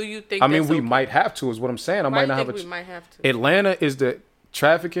saying, do you think I mean, we might have to, is what I'm saying. Why do you think we might have to? Atlanta is the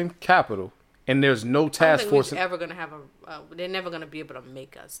trafficking capital, and there's no task force. Ever going to have they're never going to be able to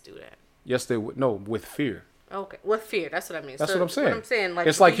make us do that. Yes, they would. No, with fear. Okay, with fear. That's what I mean. That's what I'm saying. What I'm saying, like,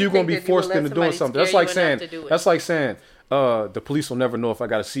 it's like you're going to be forced into doing something. That's like saying, the police will never know if I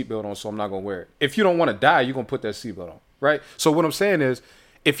got a seatbelt on, so I'm not going to wear it. If you don't want to die, you're going to put that seatbelt on, right? So what I'm saying is,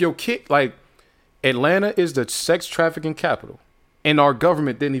 if your kid, like, Atlanta is the sex trafficking capital, and our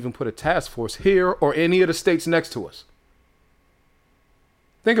government didn't even put a task force here or any of the states next to us.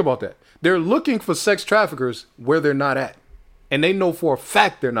 Think about that. They're looking for sex traffickers where they're not at. And they know for a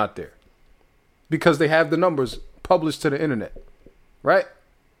fact they're not there. Because they have the numbers published to the internet. Right?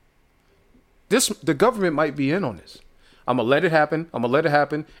 The government might be in on this. I'm going to let it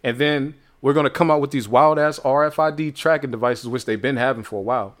happen. And then we're going to come out with these wild-ass RFID tracking devices, which they've been having for a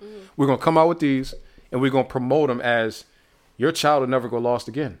while. Mm-hmm. We're going to come out with these, and we're going to promote them as your child will never go lost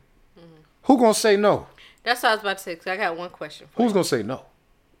again. Mm-hmm. Who's going to say no? That's what I was about to say, because I got one question for Who's going to say no?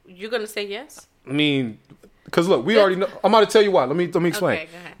 You're going to say yes? I mean, because look, we already know. I'm about to tell you why. Let me explain. Okay,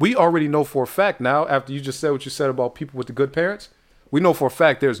 go ahead. We already know for a fact now, after you just said what you said about people with the good parents, we know for a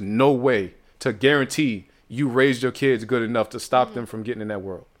fact there's no way to guarantee you raised your kids good enough to stop them from getting in that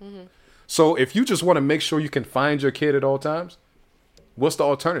world. Mm-hmm. So if you just want to make sure you can find your kid at all times, what's the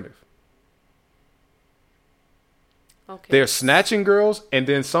alternative? Okay. They're snatching girls, and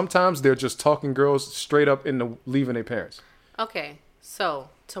then sometimes they're just talking girls straight up into leaving their parents. Okay, so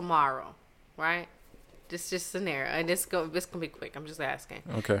tomorrow, right? This just scenario, and this gonna be quick. I'm just asking.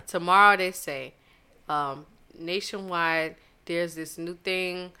 Okay. Tomorrow they say, nationwide, there's this new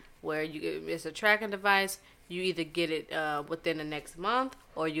thing where it's a tracking device. You either get it within the next month,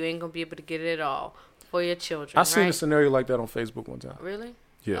 or you ain't gonna be able to get it at all for your children. I seen a scenario like that on Facebook one time. Really?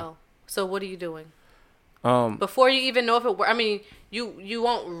 Yeah. Oh. So what are you doing? Before you even know if it works, I mean, you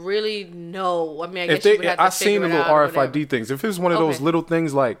won't really know. I mean, I guess you would have to I seen the little RFID things. If it's one of those little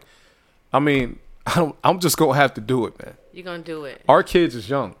things, like, I mean, I'm just gonna have to do it, man. You're gonna do it. Our kids is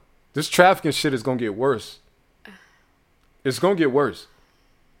young. This trafficking shit is gonna get worse. It's gonna get worse.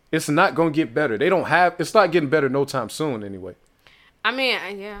 It's not gonna get better. It's not getting better no time soon anyway. I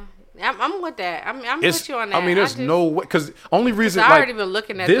mean, yeah. I'm with that. I'm with you on that. I mean, there's no way, because only reason I already been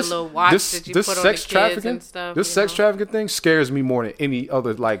looking at the little watch that you put on the kids and stuff. This sex trafficking thing scares me more than any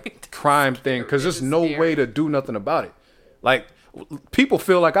other like crime thing, because there's no way to do nothing about it. Like, people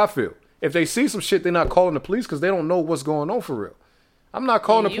feel like I feel. If they see some shit, they're not calling the police because they don't know what's going on for real. I'm not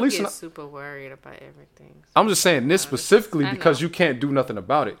calling the police. You get super worried about everything. So I'm just saying this specifically because you can't do nothing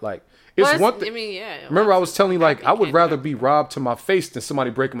about it. Like, it's one thing. I mean, yeah. Remember, I was telling you, like, I would rather be robbed to my face than somebody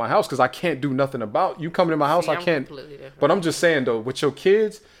breaking my house because I can't do nothing about you coming in my house. I can't. But I'm just saying though, with your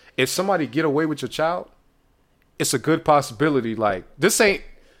kids, if somebody get away with your child, it's a good possibility. Like, this ain't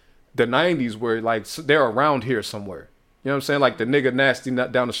the 90s where like they're around here somewhere. You know what I'm saying? Like, the nigga nasty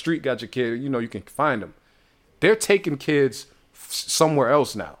down the street got your kid. You know, you can find them. They're taking kids somewhere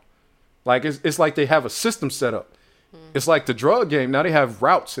else now. Like, it's like they have a system set up. It's like the drug game. Now they have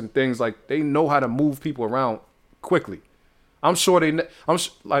routes and things, like they know how to move people around quickly. I'm sure they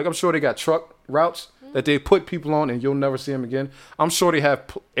got truck routes that they put people on and you'll never see them again. I'm sure they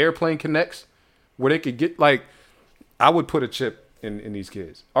have airplane connects where they could get, like, I would put a chip in these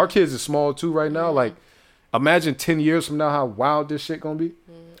kids. Our kids are small too right now. Like, imagine 10 years from now how wild this shit gonna be.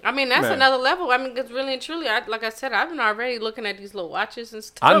 I mean, that's another level. I mean, because really and truly, like I said, I've been already looking at these little watches and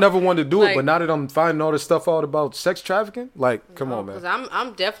stuff. I never wanted to do it, but now that I'm finding all this stuff out about sex trafficking, like, come on, man. Because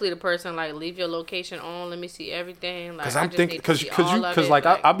I'm definitely the person, like, leave your location on, let me see everything. Like, because I'm thinking, because like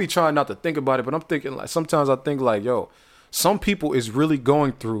I be trying not to think about it, but I'm thinking, like, sometimes I think, like, yo, some people is really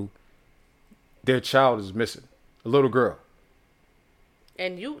going through, their child is missing, a little girl.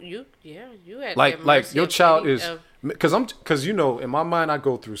 And you had like your child is, because you know, in my mind I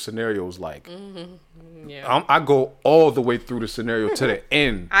go through scenarios like, I go all the way through the scenario to the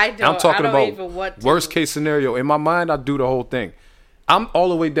end. I'm talking about worst case scenario. In my mind, I do the whole thing. I'm all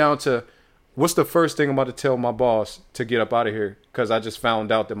the way down to what's the first thing I'm about to tell my boss to get up out of here because I just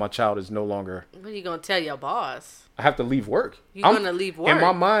found out that my child is no longer. What are you gonna tell your boss? I have to leave work. You're gonna leave work? In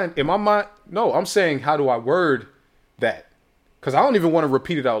my mind, no. I'm saying, how do I word that? Because I don't even want to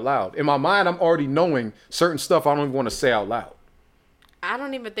repeat it out loud. In my mind, I'm already knowing certain stuff I don't even want to say out loud. I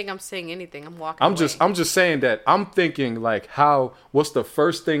don't even think I'm saying anything. I'm walking. I'm just saying that I'm thinking like what's the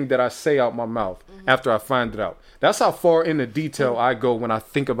first thing that I say out my mouth after I find it out. That's how far into detail I go when I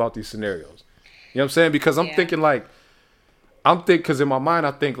think about these scenarios. You know what I'm saying? Because I'm thinking like, because in my mind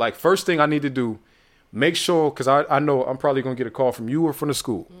I think like, first thing I need to do, make sure, because I know I'm probably going to get a call from you or from the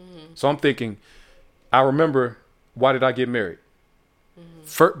school. So I'm thinking, I remember, why did I get married?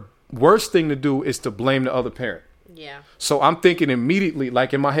 Worst thing to do is to blame the other parent. Yeah. So I'm thinking immediately,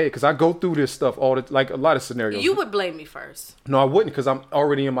 like in my head, because I go through this stuff like a lot of scenarios. You would blame me first. No, I wouldn't, because I'm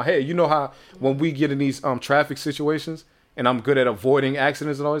already in my head. You know how when we get in these traffic situations and I'm good at avoiding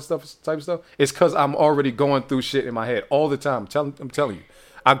accidents and all this type of stuff, it's because I'm already going through shit in my head all the time. I'm telling you.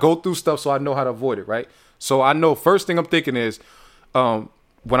 I go through stuff so I know how to avoid it, right? So I know first thing I'm thinking is, when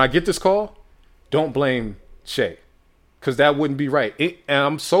I get this call, don't blame Shay, because that wouldn't be right. And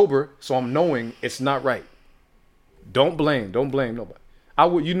I'm sober, so I'm knowing it's not right. Don't blame nobody. I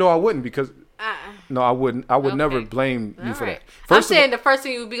wouldn't, because no, I wouldn't. I would never blame you for that. I'm saying the first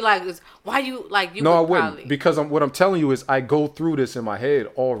thing you would be like is, why you like you? No, I wouldn't, probably. Because what I'm telling you is I go through this in my head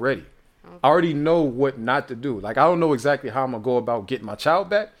already. Okay. I already know what not to do. Like, I don't know exactly how I'm gonna go about getting my child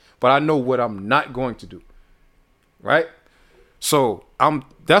back, but I know what I'm not going to do. Right? So I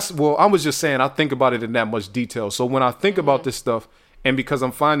was just saying I think about it in that much detail. So when I think about this stuff, and because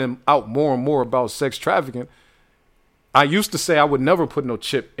I'm finding out more and more about sex trafficking, I used to say I would never put no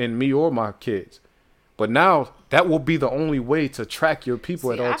chip in me or my kids. But now that will be the only way to track your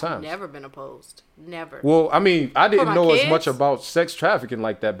people at all times. I've never been opposed. Never. Well, I mean, I didn't know as much about sex trafficking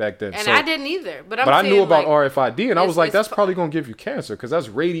like that back then. And I didn't either. But I knew about RFID, and I was like, that's probably going to give you cancer, because that's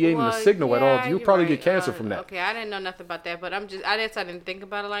radiating the signal at all. You'll probably get cancer from that. Okay, I didn't know nothing about that, but I didn't think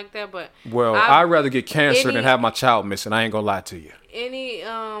about it like that. But well, I'd rather get cancer than have my child missing. I ain't going to lie to you.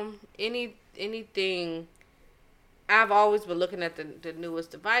 Anything... I've always been looking at the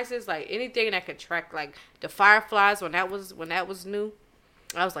newest devices, like anything that could track, like the Fireflies when that was new.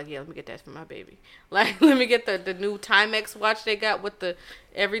 I was like, yeah, let me get that for my baby. Like, let me get the new Timex watch they got with the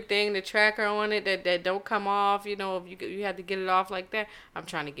everything, the tracker on it that don't come off. You know, if you had to get it off like that, I'm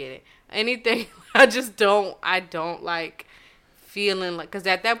trying to get it. Anything, I don't like feeling like, because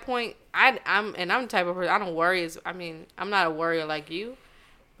at that point, I'm the type of person, I don't worry. I'm not a worrier like you.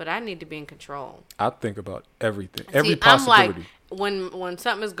 But I need to be in control. I think about everything, every possibility. I'm like, when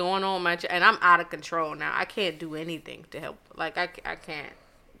something is going on, and I'm out of control now, I can't do anything to help. Like, I can't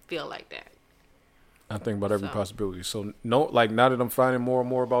feel like that. I think about every possibility. So, now that I'm finding more and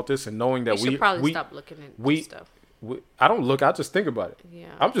more about this, and knowing that we should probably stop looking at stuff. I don't look. I just think about it. Yeah.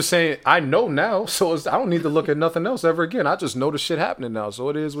 I'm just saying I know now, so I don't need to look at nothing else ever again. I just know the shit happening now, so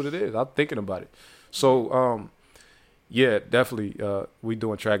it is what it is. I'm thinking about it. So, yeah, definitely. We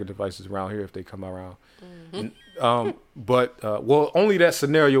doing tracking devices around here if they come around. Mm-hmm. But only that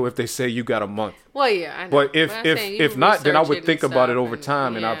scenario if they say you got a month. Well, yeah, I know. But if not, then I would think about it over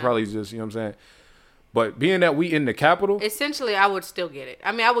time, and I'd probably just, you know what I'm saying. But being that we in the capital, essentially, I would still get it.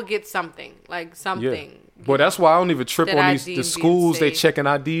 I mean, I would get something. Yeah. But that's why I don't even trip on the schools. They checking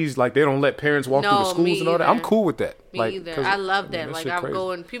IDs, like they don't let parents walk through the schools and all that. I'm cool with that. Me either. I love that. Like, I'm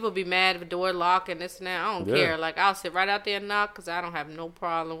going. People be mad if the door locked and this and that. I don't care. Like, I'll sit right out there and knock because I don't have no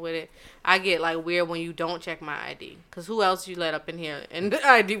problem with it. I get like weird when you don't check my ID, because who else you let up in here and the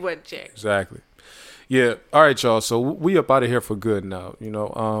ID wasn't checked. Exactly. Yeah. All right, y'all. So we up out of here for good now. You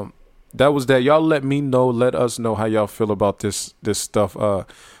know. That was that. Y'all let us know how y'all feel about this stuff.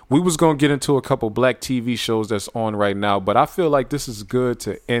 We was going to get into a couple black TV shows that's on right now, but I feel like this is good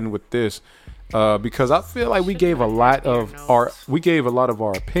to end with this because I feel like we gave a lot of our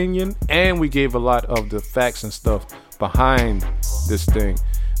opinion, and we gave a lot of the facts and stuff behind this thing.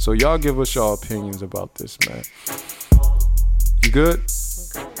 So y'all give us y'all opinions about this, man. You good?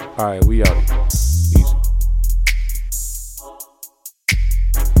 Okay. All right, we out.